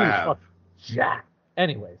 The dude I is have. fucking jacked.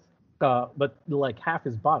 Anyways, but like half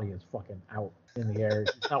his body is fucking out in the air.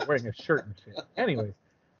 He's not wearing a shirt and shit. Anyways,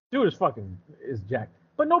 dude is jacked.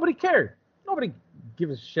 But nobody cared. Nobody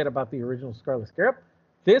gives a shit about the original Scarlet Scarab.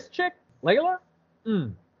 This chick, Layla,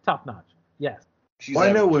 top notch. Yes. She's Well,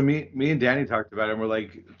 I know average. when me and Danny talked about it, and we're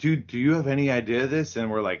like, dude, do you have any idea of this? And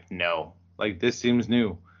we're like, no. Like, this seems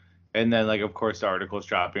new. And then, like, of course, the article's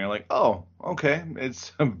dropping. You're like, oh, okay.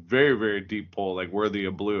 It's a very, very deep pull, like, worthy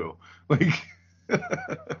of blue. Like,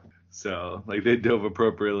 so, like, they dove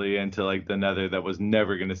appropriately into, like, the nether that was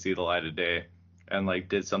never going to see the light of day and, like,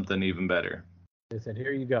 did something even better. They said,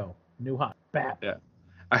 here you go. New hot. Bap. Yeah.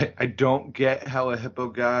 I don't get how a hippo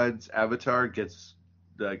god's avatar gets,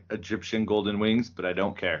 like, Egyptian golden wings, but I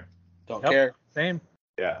don't care. Don't Yep. care. Same.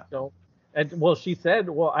 Yeah. So, and well, she said,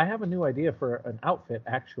 "Well, I have a new idea for an outfit,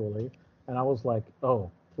 actually." And I was like, "Oh,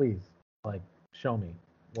 please, like, show me."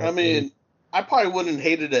 I mean, I probably wouldn't have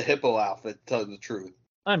hated a hippo outfit, to tell you the truth.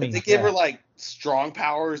 I mean, If they gave yeah. her like strong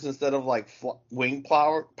powers instead of like wing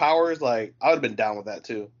powers, like I would have been down with that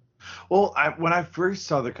too. Well, when I first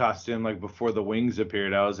saw the costume, like before the wings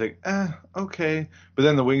appeared, I was like, okay. But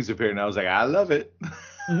then the wings appeared, and I was like, I love it.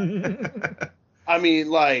 I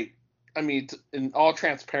mean, in all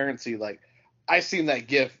transparency, like I've seen that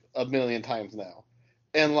GIF a million times now,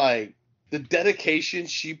 and like the dedication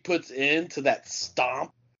she puts into that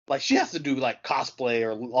stomp, like she has to do like cosplay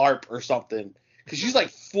or LARP or something, because she's like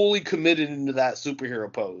fully committed into that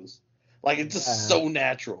superhero pose. Like it's just so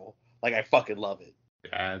natural. Like I fucking love it.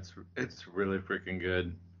 Yeah, it's really freaking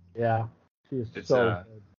good. Yeah, she is It's so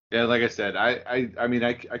good. yeah, like I said, I mean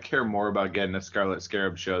I care more about getting a Scarlet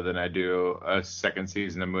Scarab show than I do a second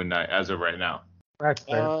season of Moon Knight as of right now. That's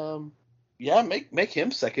fair. Yeah, make him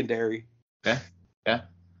secondary. Yeah.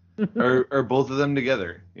 or both of them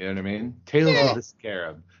together. You know what I mean? Tales of the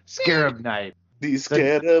Scarab. Scarab Knight. These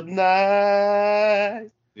scarab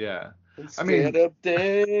nights. Yeah. And I mean- scarab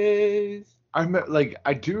days.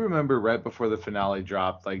 I do remember right before the finale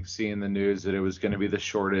dropped, like seeing the news that it was going to be the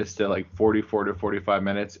shortest at like 44 to 45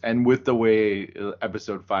 minutes, and with the way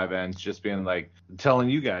episode 5 ends, just being like telling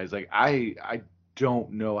you guys, like I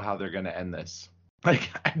don't know how they're going to end this. Like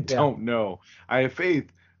I don't know. I have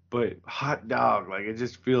faith, but hot dog, like it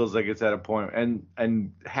just feels like it's at a point.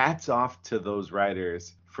 And hats off to those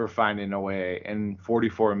writers for finding a way in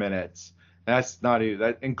 44 minutes. That's not even,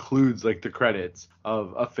 that includes like the credits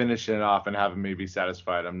of finishing it off and having me be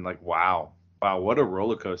satisfied. I'm like, wow, what a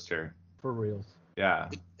roller coaster. For reals. Yeah.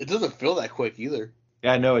 It doesn't feel that quick either.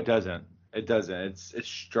 Yeah, no, it doesn't. It doesn't. It's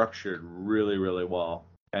structured really, really well.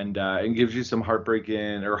 and gives you some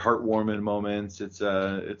heartbreaking or heartwarming moments. It's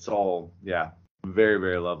all very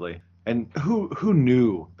very lovely. And who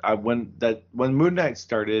knew when Moon Knight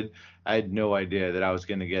started, I had no idea that I was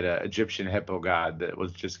gonna get an Egyptian hippo god that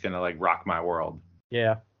was just gonna like rock my world.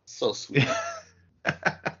 Yeah. So sweet.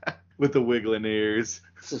 With the wiggling ears.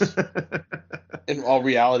 In all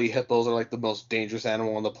reality, hippos are like the most dangerous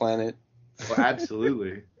animal on the planet. Well,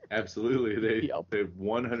 absolutely. They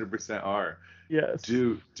 100% are. Yes.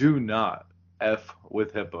 Do not F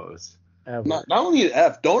with hippos. Ever. Not only an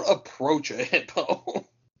F, don't approach a hippo.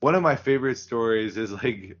 One of my favorite stories is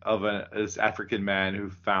like of this African man who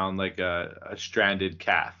found like a stranded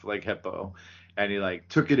calf, like hippo, and he like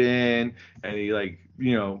took it in and he like,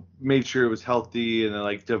 you know, made sure it was healthy and then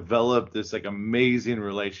like developed this like amazing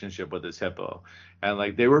relationship with his hippo. And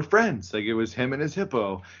like they were friends, like it was him and his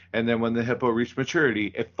hippo. And then when the hippo reached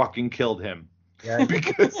maturity, it fucking killed him. Yeah.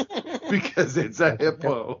 because it's a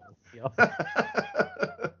hippo.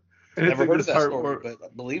 I've never heard of that story, but I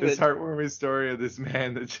believe this it. heartwarming story of this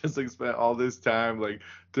man that just like spent all this time like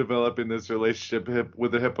developing this relationship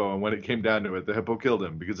with the hippo, and when it came down to it, the hippo killed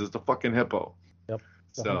him because it's the fucking hippo. Yep.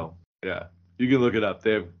 So yeah, you can look it up.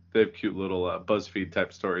 They have cute little BuzzFeed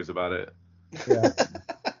type stories about it. Yeah.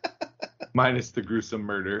 Minus the gruesome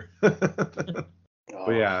murder. But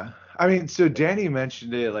yeah, I mean, so Danny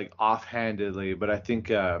mentioned it like offhandedly, but I think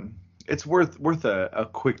it's worth a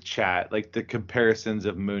quick chat, like the comparisons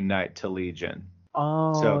of Moon Knight to Legion.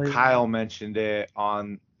 Oh. So yeah. Kyle mentioned it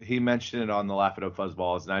on the Laugh It Up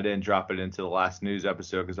Fuzzballs, and I didn't drop it into the last news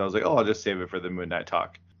episode because I was like, oh, I'll just save it for the Moon Knight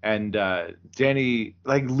talk. And Danny,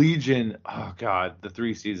 like Legion, oh god, the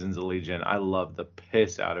 3 seasons of Legion, I love the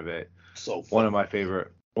piss out of it. So fun.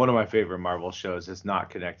 One of my favorite Marvel shows is not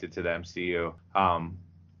connected to the MCU.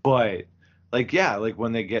 But like yeah, like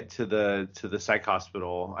when they get to the psych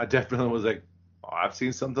hospital, I definitely was like, oh, I've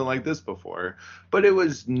seen something like this before. But it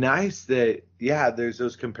was nice that there's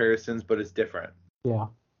those comparisons, but it's different. Yeah.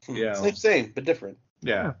 Yeah. Same, but different.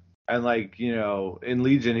 Yeah. And like, you know, in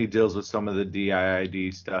Legion he deals with some of the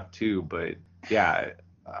DIID stuff too, but yeah.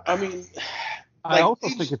 I mean, I also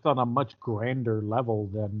think it's on a much grander level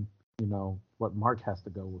than, you know, what Mark has to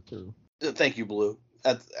go through. Thank you, Blue.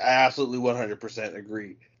 I absolutely 100%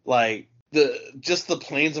 agree. Like the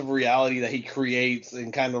planes of reality that he creates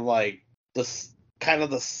and kind of like the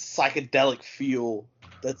psychedelic feel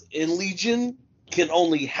that's in Legion can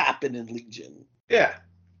only happen in Legion. Yeah.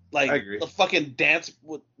 Like I agree. the fucking dance.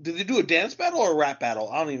 Did they do a dance battle or a rap battle?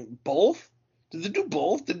 I don't even. Both? Did they do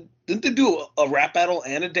both? Didn't they do a rap battle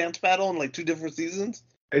and a dance battle in like 2 different seasons?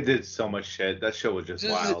 It did so much shit. That show was just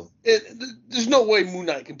wild. There's no way Moon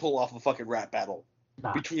Knight can pull off a fucking rap battle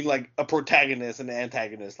Nah. between like a protagonist and an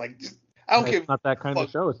antagonist. Like, I don't care. It's not that kind of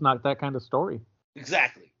show. It's not that kind of story.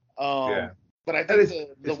 Exactly. Yeah. But I think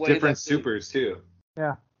the it's way different that supers too.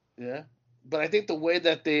 Yeah. Yeah. But I think the way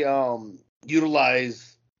that they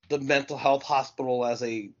utilize the mental health hospital as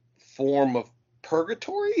a form of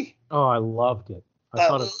purgatory. Oh, I loved it.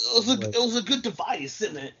 It was a good device,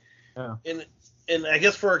 isn't it? Yeah. And I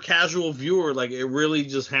guess for a casual viewer, like it really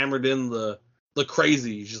just hammered in the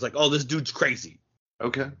crazy. Just like, oh, this dude's crazy.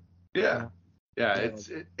 Okay. Yeah.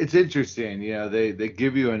 It's interesting. You know, they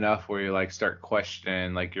give you enough where you like start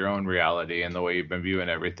questioning like your own reality and the way you've been viewing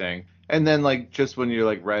everything. And then like just when you're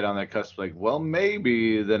like right on that cusp, like, well,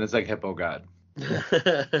 maybe then it's like Hippo God.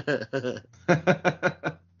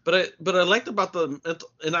 But I liked about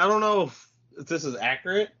and I don't know if this is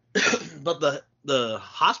accurate, but the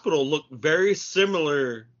hospital looked very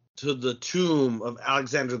similar to the tomb of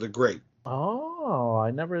Alexander the Great. Oh,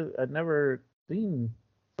 I'd never seen,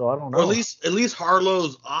 so I don't know. Or at least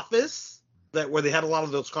Harlow's office, where they had a lot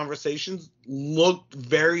of those conversations, looked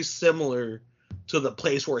very similar to the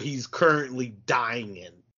place where he's currently dying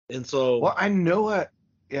in. And so, well, I know I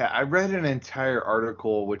read an entire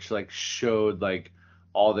article which like showed like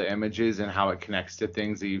all the images and how it connects to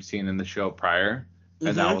things that you've seen in the show prior,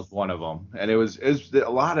 and that was one of them. And it was a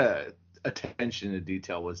lot of attention to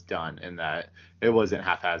detail was done in that. It wasn't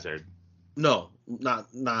haphazard. No, not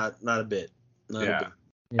a bit. Not a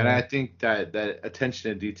bit. And I think that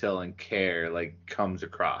attention to detail and care like comes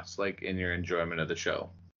across like in your enjoyment of the show.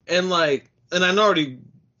 And I already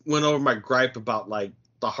went over my gripe about like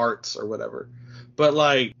the hearts or whatever, but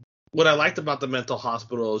like what I liked about the mental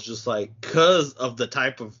hospital is just like because of the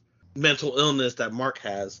type of mental illness that Mark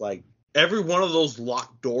has, like every one of those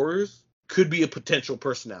locked doors could be a potential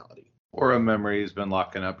personality or a memory he's been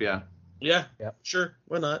locking up. Yeah, sure,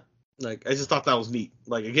 why not? Like I just thought that was neat.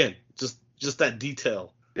 Like again, just that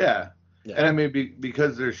detail. Yeah. And I mean,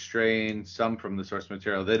 because they're straying some from the source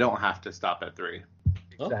material, they don't have to stop at 3.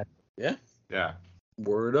 Exactly. Yeah. Yeah.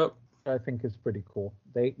 Word up. I think is pretty cool.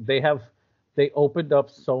 They opened up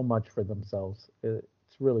so much for themselves. It's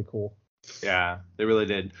really cool. Yeah, they really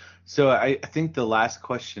did. So I think the last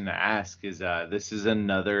question to ask is this is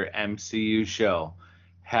another MCU show.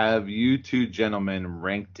 Have you two gentlemen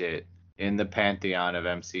ranked it in the pantheon of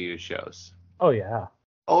MCU shows? Oh yeah.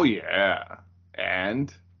 Oh yeah.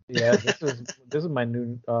 And Yeah, this is my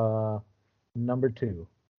new number 2.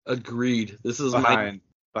 Agreed. This is behind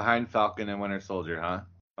Falcon and Winter Soldier, huh?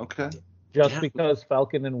 Okay. Just because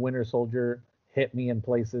Falcon and Winter Soldier hit me in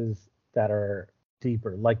places that are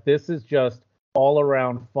deeper. Like this is just all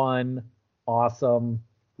around fun, awesome.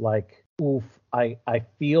 Like oof, I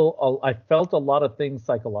felt a lot of things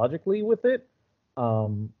psychologically with it.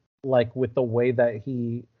 Like with the way that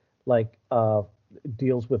he like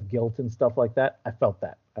deals with guilt and stuff like that. I felt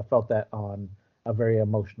that on a very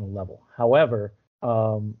emotional level. However,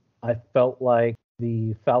 I felt like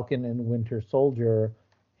the Falcon and Winter Soldier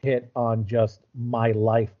hit on just my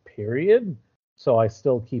life period. So I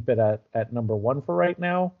still keep it at number 1 for right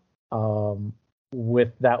now.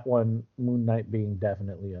 With that one, Moon Knight being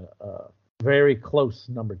definitely a very close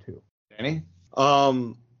number 2. Danny?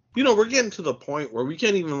 We're getting to the point where we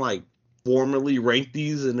can't even like formally rank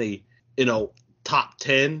these in a top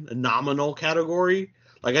 10 nominal category.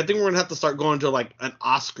 Like I think we're gonna have to start going to like an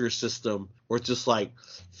Oscar system where it's just like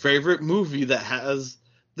favorite movie that has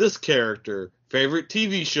this character, favorite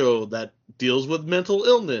TV show that deals with mental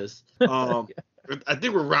illness. I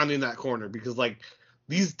think we're rounding that corner because like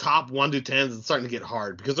these top 1 to 10s is starting to get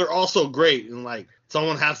hard because they're all so great and like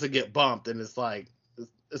someone has to get bumped and it's like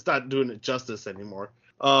it's not doing it justice anymore.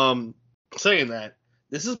 Saying that,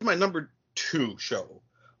 this is my number 2 show.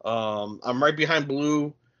 I'm right behind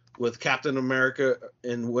Blue with Captain America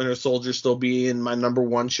and Winter Soldier still being my number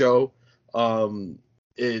 1 show.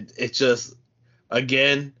 It just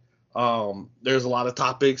again, there's a lot of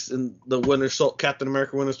topics in the Captain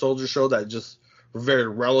America Winter Soldier show that just are very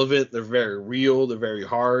relevant. They're very real. They're very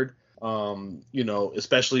hard.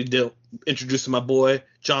 Especially introducing my boy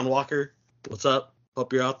John Walker. What's up?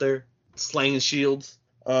 Hope you're out there slanging shields.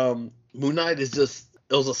 Moon Knight it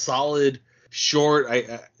was a solid short.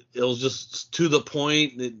 It was just to the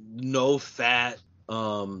point, no fat,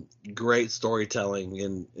 great storytelling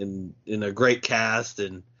in a great cast,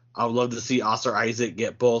 and I would love to see Oscar Isaac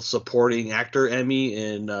get both supporting actor Emmy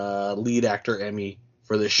and lead actor Emmy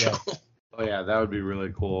for this show. Yeah. Oh yeah, that would be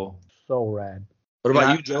really cool. So rad. What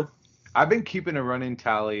about you, Joe? I've been keeping a running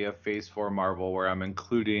tally of Phase 4 Marvel where I'm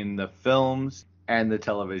including the films and the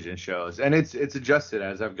television shows, and it's adjusted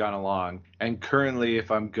as I've gone along. And currently, if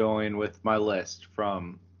I'm going with my list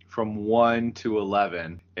from 1 to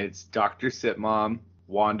 11, it's Dr. Sitmom,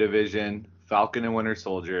 WandaVision, Falcon and Winter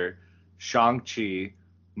Soldier, Shang-Chi,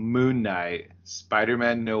 Moon Knight,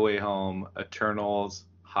 Spider-Man No Way Home, Eternals,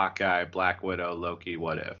 Hawkeye, Black Widow, Loki,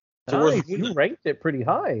 What If. So Nice, you ranked it pretty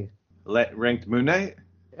high. Ranked Moon Knight?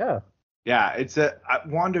 Yeah. Yeah,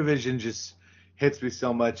 WandaVision just hits me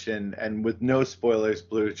so much, and with no spoilers,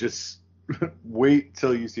 Blue, just wait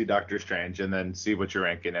till you see Doctor Strange and then see what your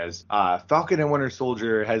ranking is. Falcon and Winter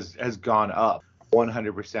Soldier has gone up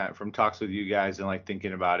 100% from talks with you guys and like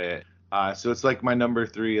thinking about it. So it's like my number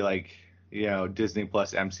 3, like, Disney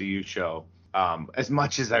Plus MCU show. As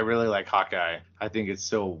much as I really like Hawkeye, I think it's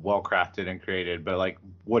so well crafted and created, but like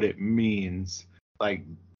what it means, like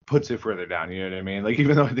puts it further down. You know what I mean? Like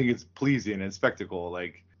even though I think it's pleasing and spectacle,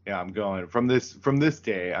 like yeah, I'm going from this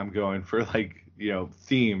day. I'm going for like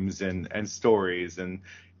themes and stories and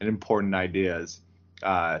important ideas.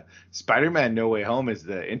 Spider-Man No Way Home is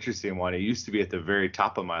the interesting one. It used to be at the very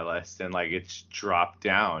top of my list, and like it's dropped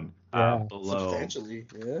down below. Substantially,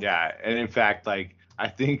 yeah. Yeah, and in fact, like I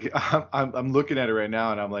think I'm looking at it right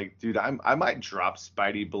now, and I'm like, dude, I might drop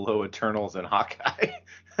Spidey below Eternals and Hawkeye.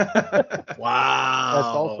 Wow, that's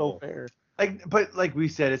also fair. But like we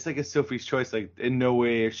said, it's like a Sophie's Choice. Like in no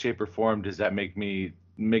way, shape, or form does that make.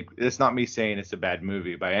 It's not me saying it's a bad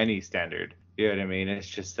movie by any standard. You know what I mean? It's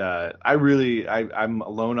just I'm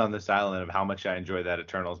alone on this island of how much I enjoy that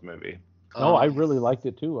Eternals movie. No, I really liked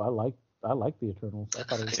it too. I like the Eternals. I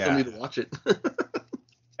thought it was still need to watch it.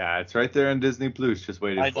 Yeah, it's right there on Disney Plus, just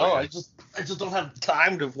waiting for you. I just don't have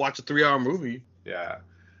time to watch a 3-hour movie. Yeah.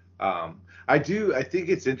 I think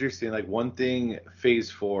it's interesting. Like one thing,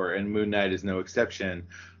 Phase 4 and Moon Knight is no exception.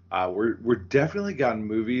 We're definitely gotten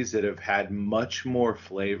movies that have had much more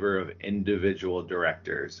flavor of individual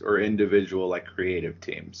directors or individual like creative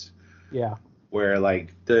teams. Yeah. Where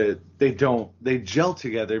like they gel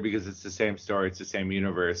together because it's the same story, it's the same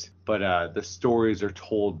universe, but the stories are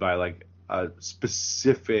told by like a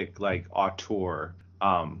specific like auteur.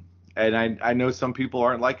 And And I know some people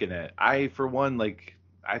aren't liking it. I, for one, like,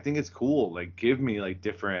 I think it's cool. Like, give me like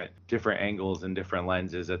different angles and different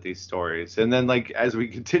lenses at these stories. And then, like, as we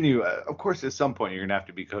continue, of course, at some point you're gonna have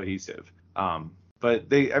to be cohesive. But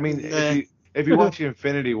I mean, if you watch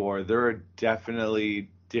Infinity War, there are definitely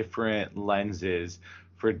different lenses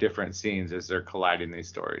for different scenes as they're colliding these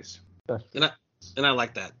stories. And I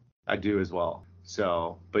like that. I do as well.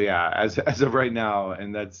 So, but yeah, as of right now,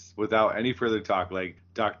 and that's without any further talk, like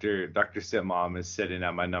Dr. Sitmom is sitting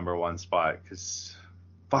at my number one spot because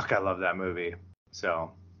fuck, I love that movie.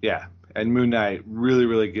 So yeah, and Moon Knight, really,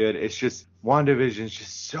 really good. It's just WandaVision's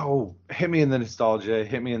just so hit me in the nostalgia,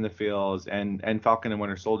 hit me in the feels, and Falcon and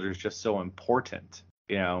Winter Soldier is just so important,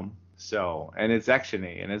 you know. So, and it's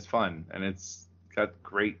actiony and it's fun and it's got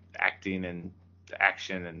great acting and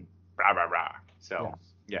action and blah blah blah. So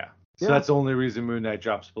yeah. So that's the only reason Moon Knight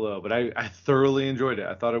drops below. But I thoroughly enjoyed it.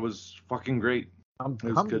 I thought it was fucking great. I'm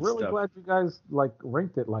really glad you guys like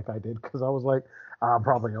ranked it like I did, because I was like,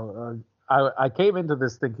 probably. I came into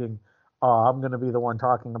this thinking, I'm gonna be the one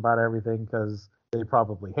talking about everything because they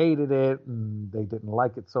probably hated it and they didn't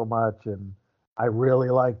like it so much, and I really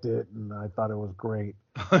liked it and I thought it was great.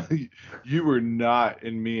 You were not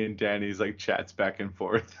in me and Danny's like chats back and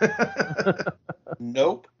forth.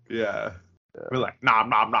 Nope. Yeah. We're like, nom,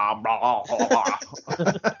 nom, nom, blah, blah, blah.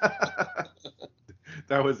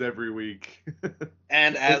 That was every week.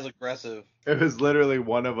 And as aggressive. It was literally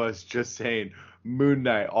one of us just saying Moon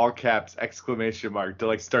Knight, all caps, exclamation mark, to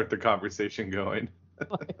like start the conversation going.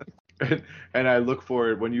 And I look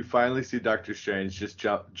forward when you finally see Doctor Strange, just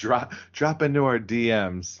drop into our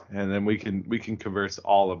DMs, and then we can converse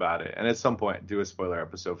all about it. And at some point, do a spoiler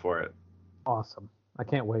episode for it. Awesome. I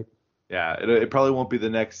can't wait. Yeah, it probably won't be the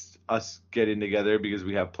next us getting together because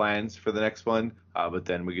we have plans for the next one. But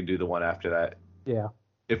then we can do the one after that. Yeah.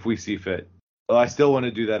 If we see fit. Well, I still want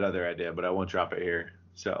to do that other idea, but I won't drop it here.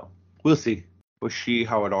 So we'll see. We'll see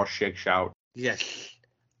how it all shakes out. Yes.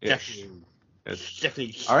 Definitely.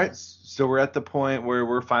 Definitely. All right. So we're at the point where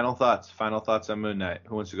we're final thoughts. Final thoughts on Moon Knight.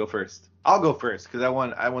 Who wants to go first? I'll go first because I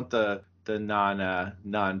want the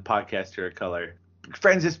non podcast here color.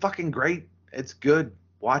 Friends, it's fucking great. It's good.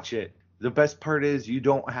 Watch it. The best part is you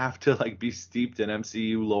don't have to like be steeped in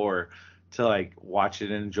MCU lore to like watch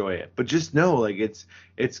it and enjoy it. But just know like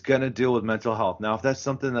it's gonna deal with mental health. Now, if that's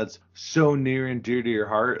something that's so near and dear to your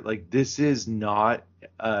heart, like this is not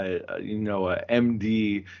a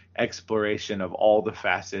MD exploration of all the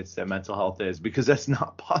facets that mental health is, because that's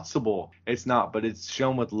not possible. It's not, but it's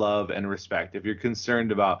shown with love and respect. If you're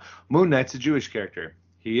concerned about Moon Knight's a Jewish character,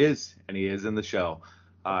 he is, and he is in the show.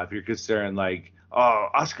 If you're concerned like, oh,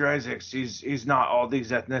 Oscar Isaacs, he's not all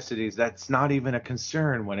these ethnicities, that's not even a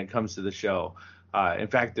concern when it comes to the show. In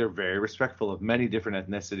fact, they're very respectful of many different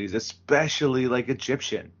ethnicities, especially like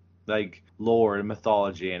Egyptian, like lore and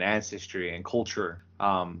mythology and ancestry and culture.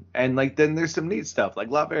 And like then there's some neat stuff like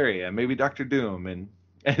Latveria, maybe Doctor Doom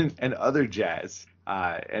and other jazz.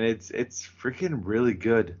 And it's freaking really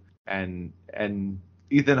good. And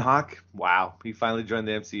Ethan Hawke, wow, he finally joined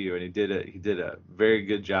the MCU and he did a very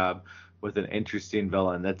good job with an interesting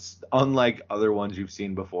villain that's unlike other ones you've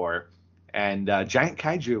seen before. And giant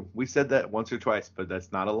kaiju, we said that once or twice, but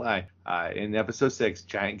that's not a lie. In episode 6,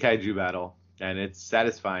 giant kaiju battle, and it's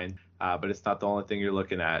satisfying, but it's not the only thing you're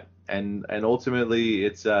looking at. And ultimately,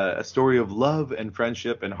 it's a story of love and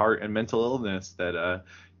friendship and heart and mental illness that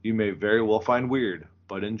you may very well find weird,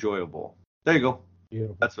 but enjoyable. There you go.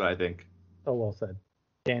 Beautiful. That's what I think. Oh, well said.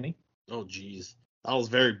 Danny? Oh, geez. That was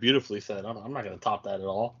very beautifully said. I'm not going to top that at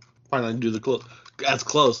all. Probably not do the that's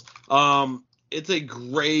close. It's a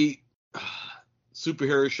great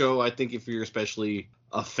superhero show. I think if you're especially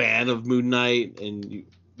a fan of Moon Knight and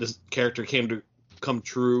this character come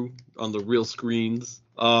true on the real screens,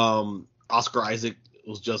 Oscar Isaac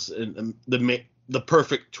was just the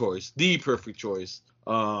perfect choice. The perfect choice.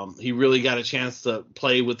 He really got a chance to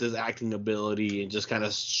play with his acting ability and just kind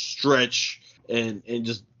of stretch and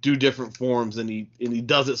just do different forms, and he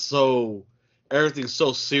does it so. Everything's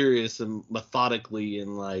so serious and methodically,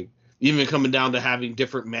 and like even coming down to having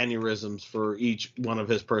different mannerisms for each one of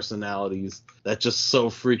his personalities. That's just so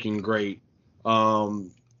freaking great.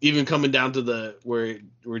 Even coming down to where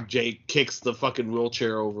Jake kicks the fucking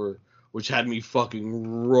wheelchair over, which had me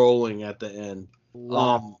fucking rolling at the end.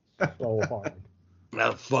 So hard.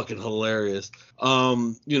 That's fucking hilarious.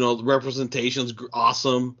 The representation's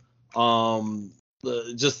awesome.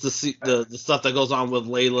 Just to see the stuff that goes on with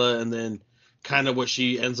Layla, and then kind of what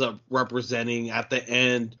she ends up representing at the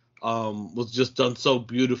end was just done so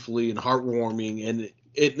beautifully and heartwarming, and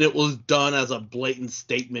it was done as a blatant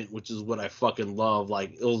statement, which is what I fucking love.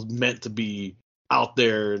 Like, it was meant to be out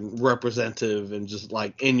there and representative and just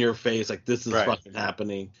like in your face, like this is Right. fucking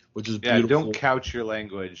happening, which is Yeah, beautiful. don't couch your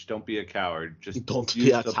language. Don't be a coward. Just Don't use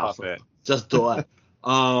be a the coward. puppet. Just do it.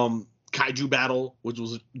 Kaiju battle, which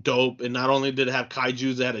was dope, and not only did it have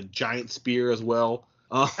kaijus, it had a giant spear as well.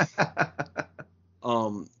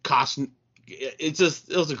 Cost. It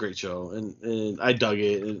was a great show, and I dug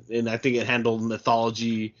it, and I think it handled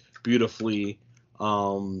mythology beautifully,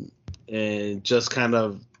 and just kind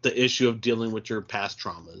of the issue of dealing with your past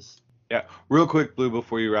traumas. Yeah, real quick, Blue,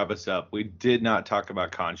 before you wrap us up, we did not talk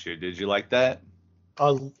about Khonshu. Did you like that?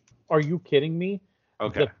 Are you kidding me?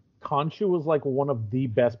 Okay. The Khonshu was like one of the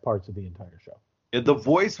best parts of the entire show. Yeah, the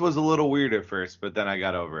voice was a little weird at first, but then I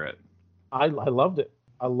got over it. I loved it.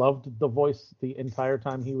 I loved the voice the entire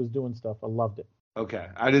time he was doing stuff. I loved it. Okay.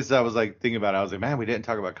 I was like thinking about it. I was like, man, we didn't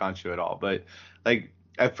talk about Khonshu at all. But like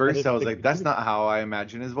at first I was like, that's not how I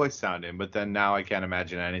imagine his voice sounding. But then now I can't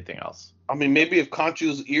imagine anything else. I mean, maybe if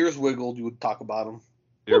Khonshu's ears wiggled, you would talk about him.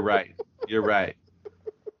 You're right. You're right.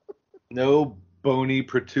 No bony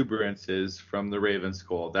protuberances from the Raven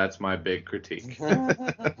skull. That's my big critique.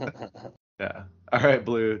 Yeah. All right,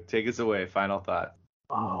 Blue, take us away. Final thought.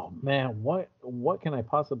 Oh man, what can I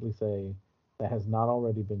possibly say that has not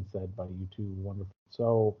already been said by you two wonderful?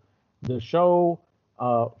 So the show,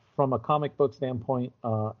 from a comic book standpoint,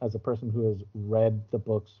 as a person who has read the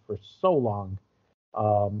books for so long,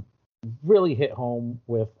 really hit home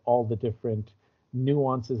with all the different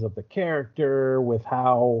nuances of the character, with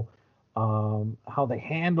how they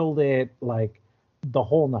handled it, like the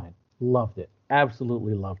whole nine. Loved it.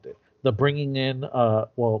 Absolutely loved it. The bringing in,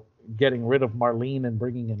 getting rid of Marlene and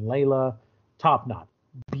bringing in Layla, top notch,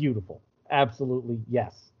 beautiful, absolutely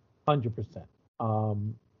yes, 100%.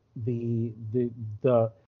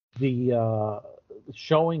 The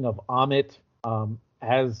showing of Amit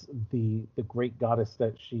as the great goddess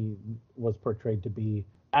that she was portrayed to be,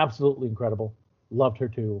 absolutely incredible. Loved her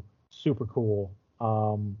too, super cool.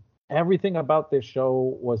 Everything about this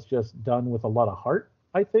show was just done with a lot of heart,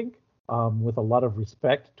 I think, with a lot of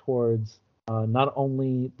respect towards not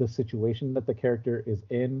only the situation that the character is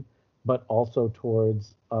in, but also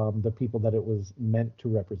towards the people that it was meant to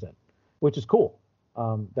represent, which is cool.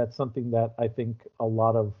 That's something that I think a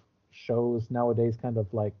lot of shows nowadays kind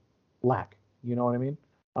of like lack, you know what I mean?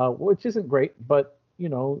 Which isn't great, but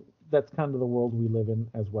that's kind of the world we live in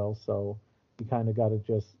as well. So you kind of got to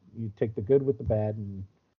you take the good with the bad and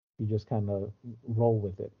you just kind of roll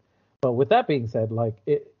with it. But with that being said, like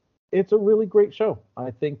it's a really great show.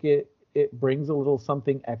 I think it brings a little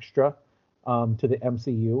something extra to the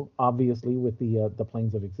MCU, obviously with the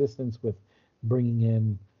planes of existence, with bringing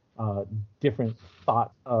in different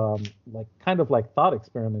thought, like thought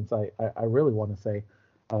experiments. I really want to say,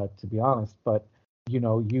 to be honest, but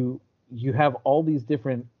you have all these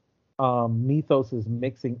different mythoses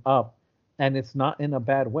mixing up, and it's not in a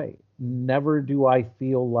bad way. Never do I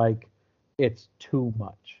feel like it's too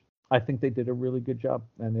much. I think they did a really good job,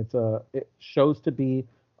 and it shows to be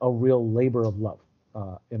a real labor of love,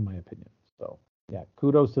 in my opinion. So yeah,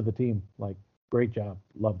 kudos to the team. Like, great job,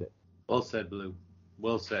 loved it. Well said, Blue.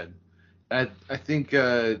 Well said. I think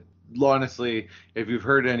honestly, if you've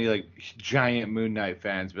heard any like giant Moon Knight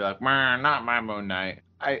fans be like, "Man, not my Moon Knight,"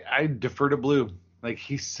 I defer to Blue. Like,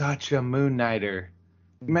 he's such a Moon Knighter.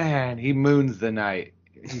 Man, he moons the night.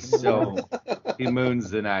 He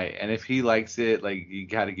moons the night, and if he likes it, like, you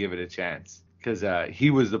got to give it a chance, because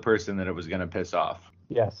he was the person that it was gonna piss off.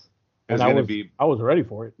 Yes. I was ready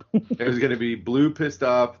for it. It was gonna be Blue pissed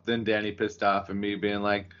off, then Danny pissed off, and me being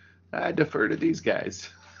like, I defer to these guys.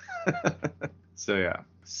 So yeah,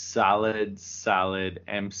 solid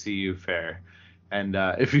MCU fare. And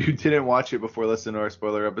if you didn't watch it before listening to our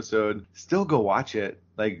spoiler episode, still go watch it.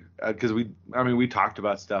 Like, because we talked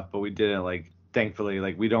about stuff, but we didn't, like, thankfully,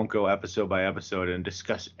 like, we don't go episode by episode and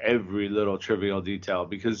discuss every little trivial detail,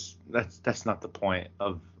 because that's not the point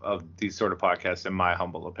of these sort of podcasts, in my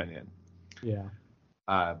humble opinion. Yeah.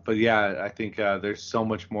 But yeah, I think there's so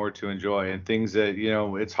much more to enjoy, and things that,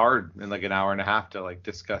 it's hard in like an hour and a half to like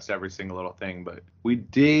discuss every single little thing, but we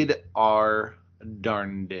did our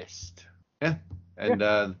darndest. Yeah. And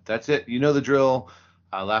that's it. You know the drill.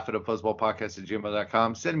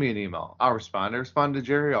 laughatupfuzzballpodcast@gmail.com. Send me an email. I'll respond. I respond to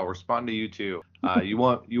Jerry. I'll respond to you too. You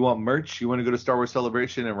want merch? You want to go to Star Wars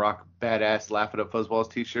Celebration and rock badass Laugh It Up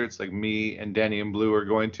Fuzzballs t-shirts like me and Danny and Blue are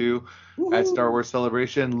going to at Star Wars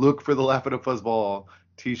Celebration? Look for the Laugh It Up Fuzzball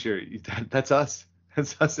t-shirt. That's us.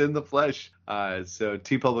 That's us in the flesh. So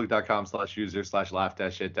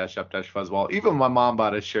tpublic.com/user/laugh-it-up-fuzzball. Even my mom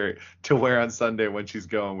bought a shirt to wear on Sunday when she's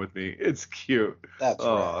going with me. It's cute. That's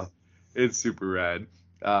right. It's super rad.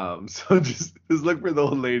 So just look for the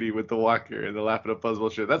old lady with the walker and the laughing at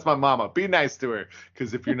Fuzzball shirt. That's my mama. Be nice to her,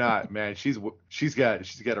 because if you're not, man, she's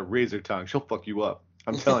got a razor tongue. She'll fuck you up.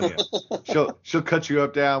 I'm telling you. She'll cut you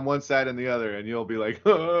up down one side and the other, and you'll be like,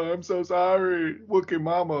 oh, I'm so sorry, Wookie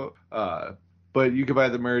mama. But you can buy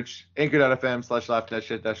the merch.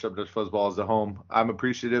 Anchor.fm/laugh-shit-fuzzball is the home. I'm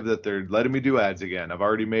appreciative that they're letting me do ads again. I've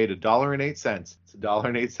already made $1.08. It's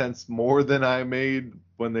 $1.08 more than I made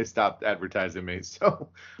when they stopped advertising me. So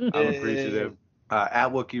I'm appreciative.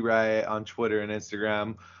 At Wookie Riot on Twitter and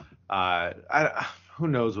Instagram. Who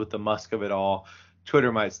knows with the Musk of it all.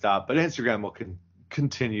 Twitter might stop, but Instagram will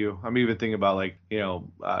continue. I'm even thinking about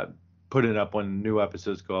putting up when new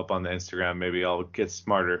episodes go up on the Instagram. Maybe I'll get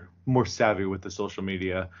smarter, more savvy with the social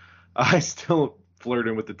media. I still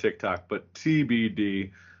flirting with the TikTok, but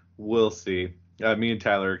TBD. We'll see. Me and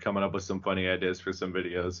Tyler are coming up with some funny ideas for some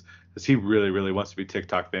videos, because he really, really wants to be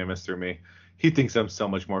TikTok famous through me. He thinks I'm so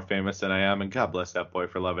much more famous than I am, and God bless that boy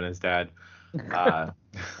for loving his dad. I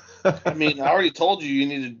mean, I already told you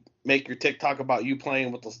need to make your TikTok about you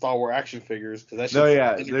playing with the Star Wars action figures, because that's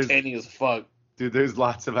entertaining as fuck. Dude, there's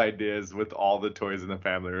lots of ideas with all the toys in the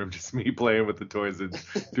family room. Just me playing with the toys and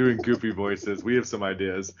doing goofy voices. We have some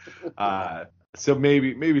ideas. So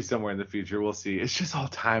maybe somewhere in the future, we'll see. It's just all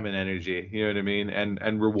time and energy, you know what I mean?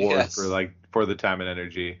 And reward for the time and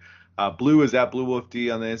energy. Blue is at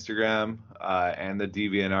BlueWolfD on the Instagram and the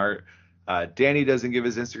DeviantArt. Danny doesn't give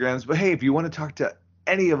his Instagrams, but hey, if you want to talk to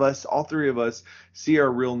any of us, all three of us, see our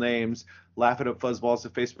real names, Laugh It Up Fuzzballs, the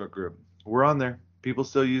Facebook group. We're on there. People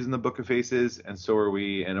still using the Book of Faces, and so are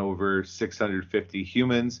we, and over 650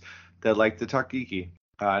 humans that like to talk geeky.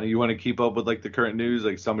 And you want to keep up with the current news,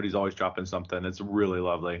 somebody's always dropping something. It's really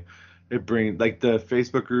lovely. It brings the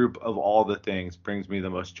Facebook group of all the things brings me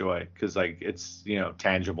the most joy, because it's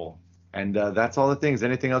tangible. And that's all the things.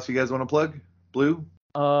 Anything else you guys want to plug? Blue?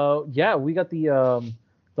 Yeah, we got the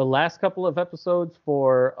last couple of episodes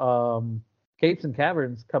for Capes and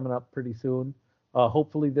Caverns coming up pretty soon.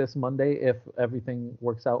 Hopefully this Monday, if everything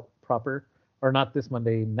works out proper, or not this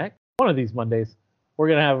Monday, next one of these Mondays.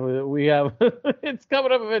 We have it's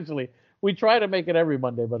coming up eventually. We try to make it every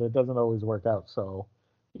Monday, but it doesn't always work out. So,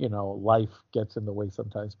 life gets in the way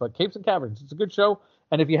sometimes. But Capes and Caverns, it's a good show.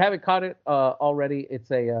 And if you haven't caught it already,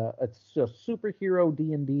 it's a superhero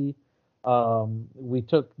D&D. We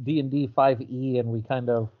took D&D 5e, and we kind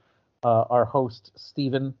of our host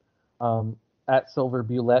Steven at Silver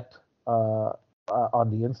Bulette on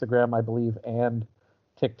the Instagram, I believe, and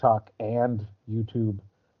TikTok and YouTube.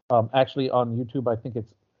 Actually, on YouTube, I think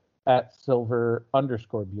it's at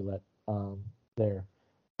Silver_Bulette there.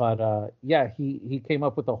 But yeah, he came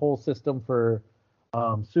up with a whole system for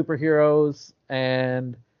superheroes,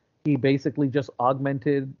 and he basically just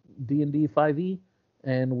augmented D&D 5e,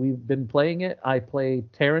 and we've been playing it. I play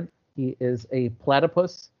Terrence. He is a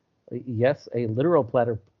platypus. Yes, a literal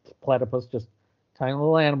platypus, just tiny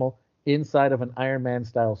little animal inside of an Iron Man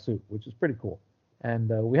style suit, which is pretty cool. And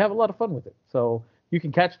we have a lot of fun with it. So you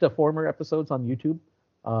can catch the former episodes on YouTube.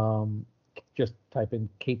 Just type in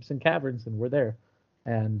Capes and Caverns, and we're there.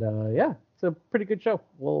 And yeah, it's a pretty good show.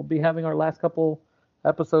 We'll be having our last couple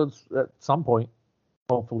episodes at some point,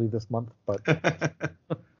 hopefully this month. But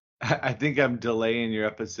I think I'm delaying your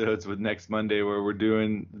episodes with next Monday, where we're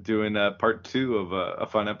doing part 2 of a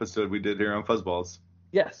fun episode we did here on Fuzzballs.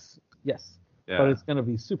 Yes. Yeah. But it's gonna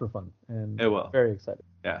be super fun, and it will. Very excited.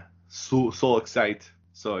 Yeah, so excited.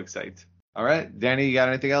 All right, Danny, you got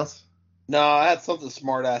anything else? No, I had something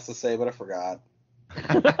smart ass to say, but I forgot.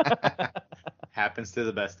 Happens to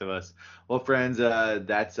the best of us. Well, friends,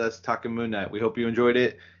 that's us talking Moon Knight. We hope you enjoyed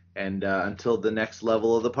it. And until the next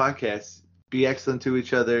level of the podcast, be excellent to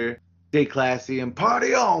each other, stay classy, and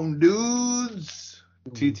party on, dudes.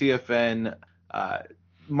 TTFN,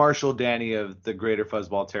 Marshall Danny of the Greater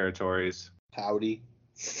Fuzzball Territories. Howdy.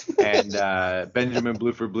 And Benjamin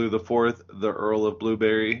Bluford Blue IV, the Earl of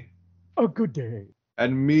Blueberry. A good day.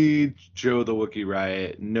 And me, Joe the Wookie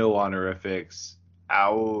Riot. No honorifics.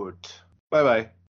 Out. Bye-bye.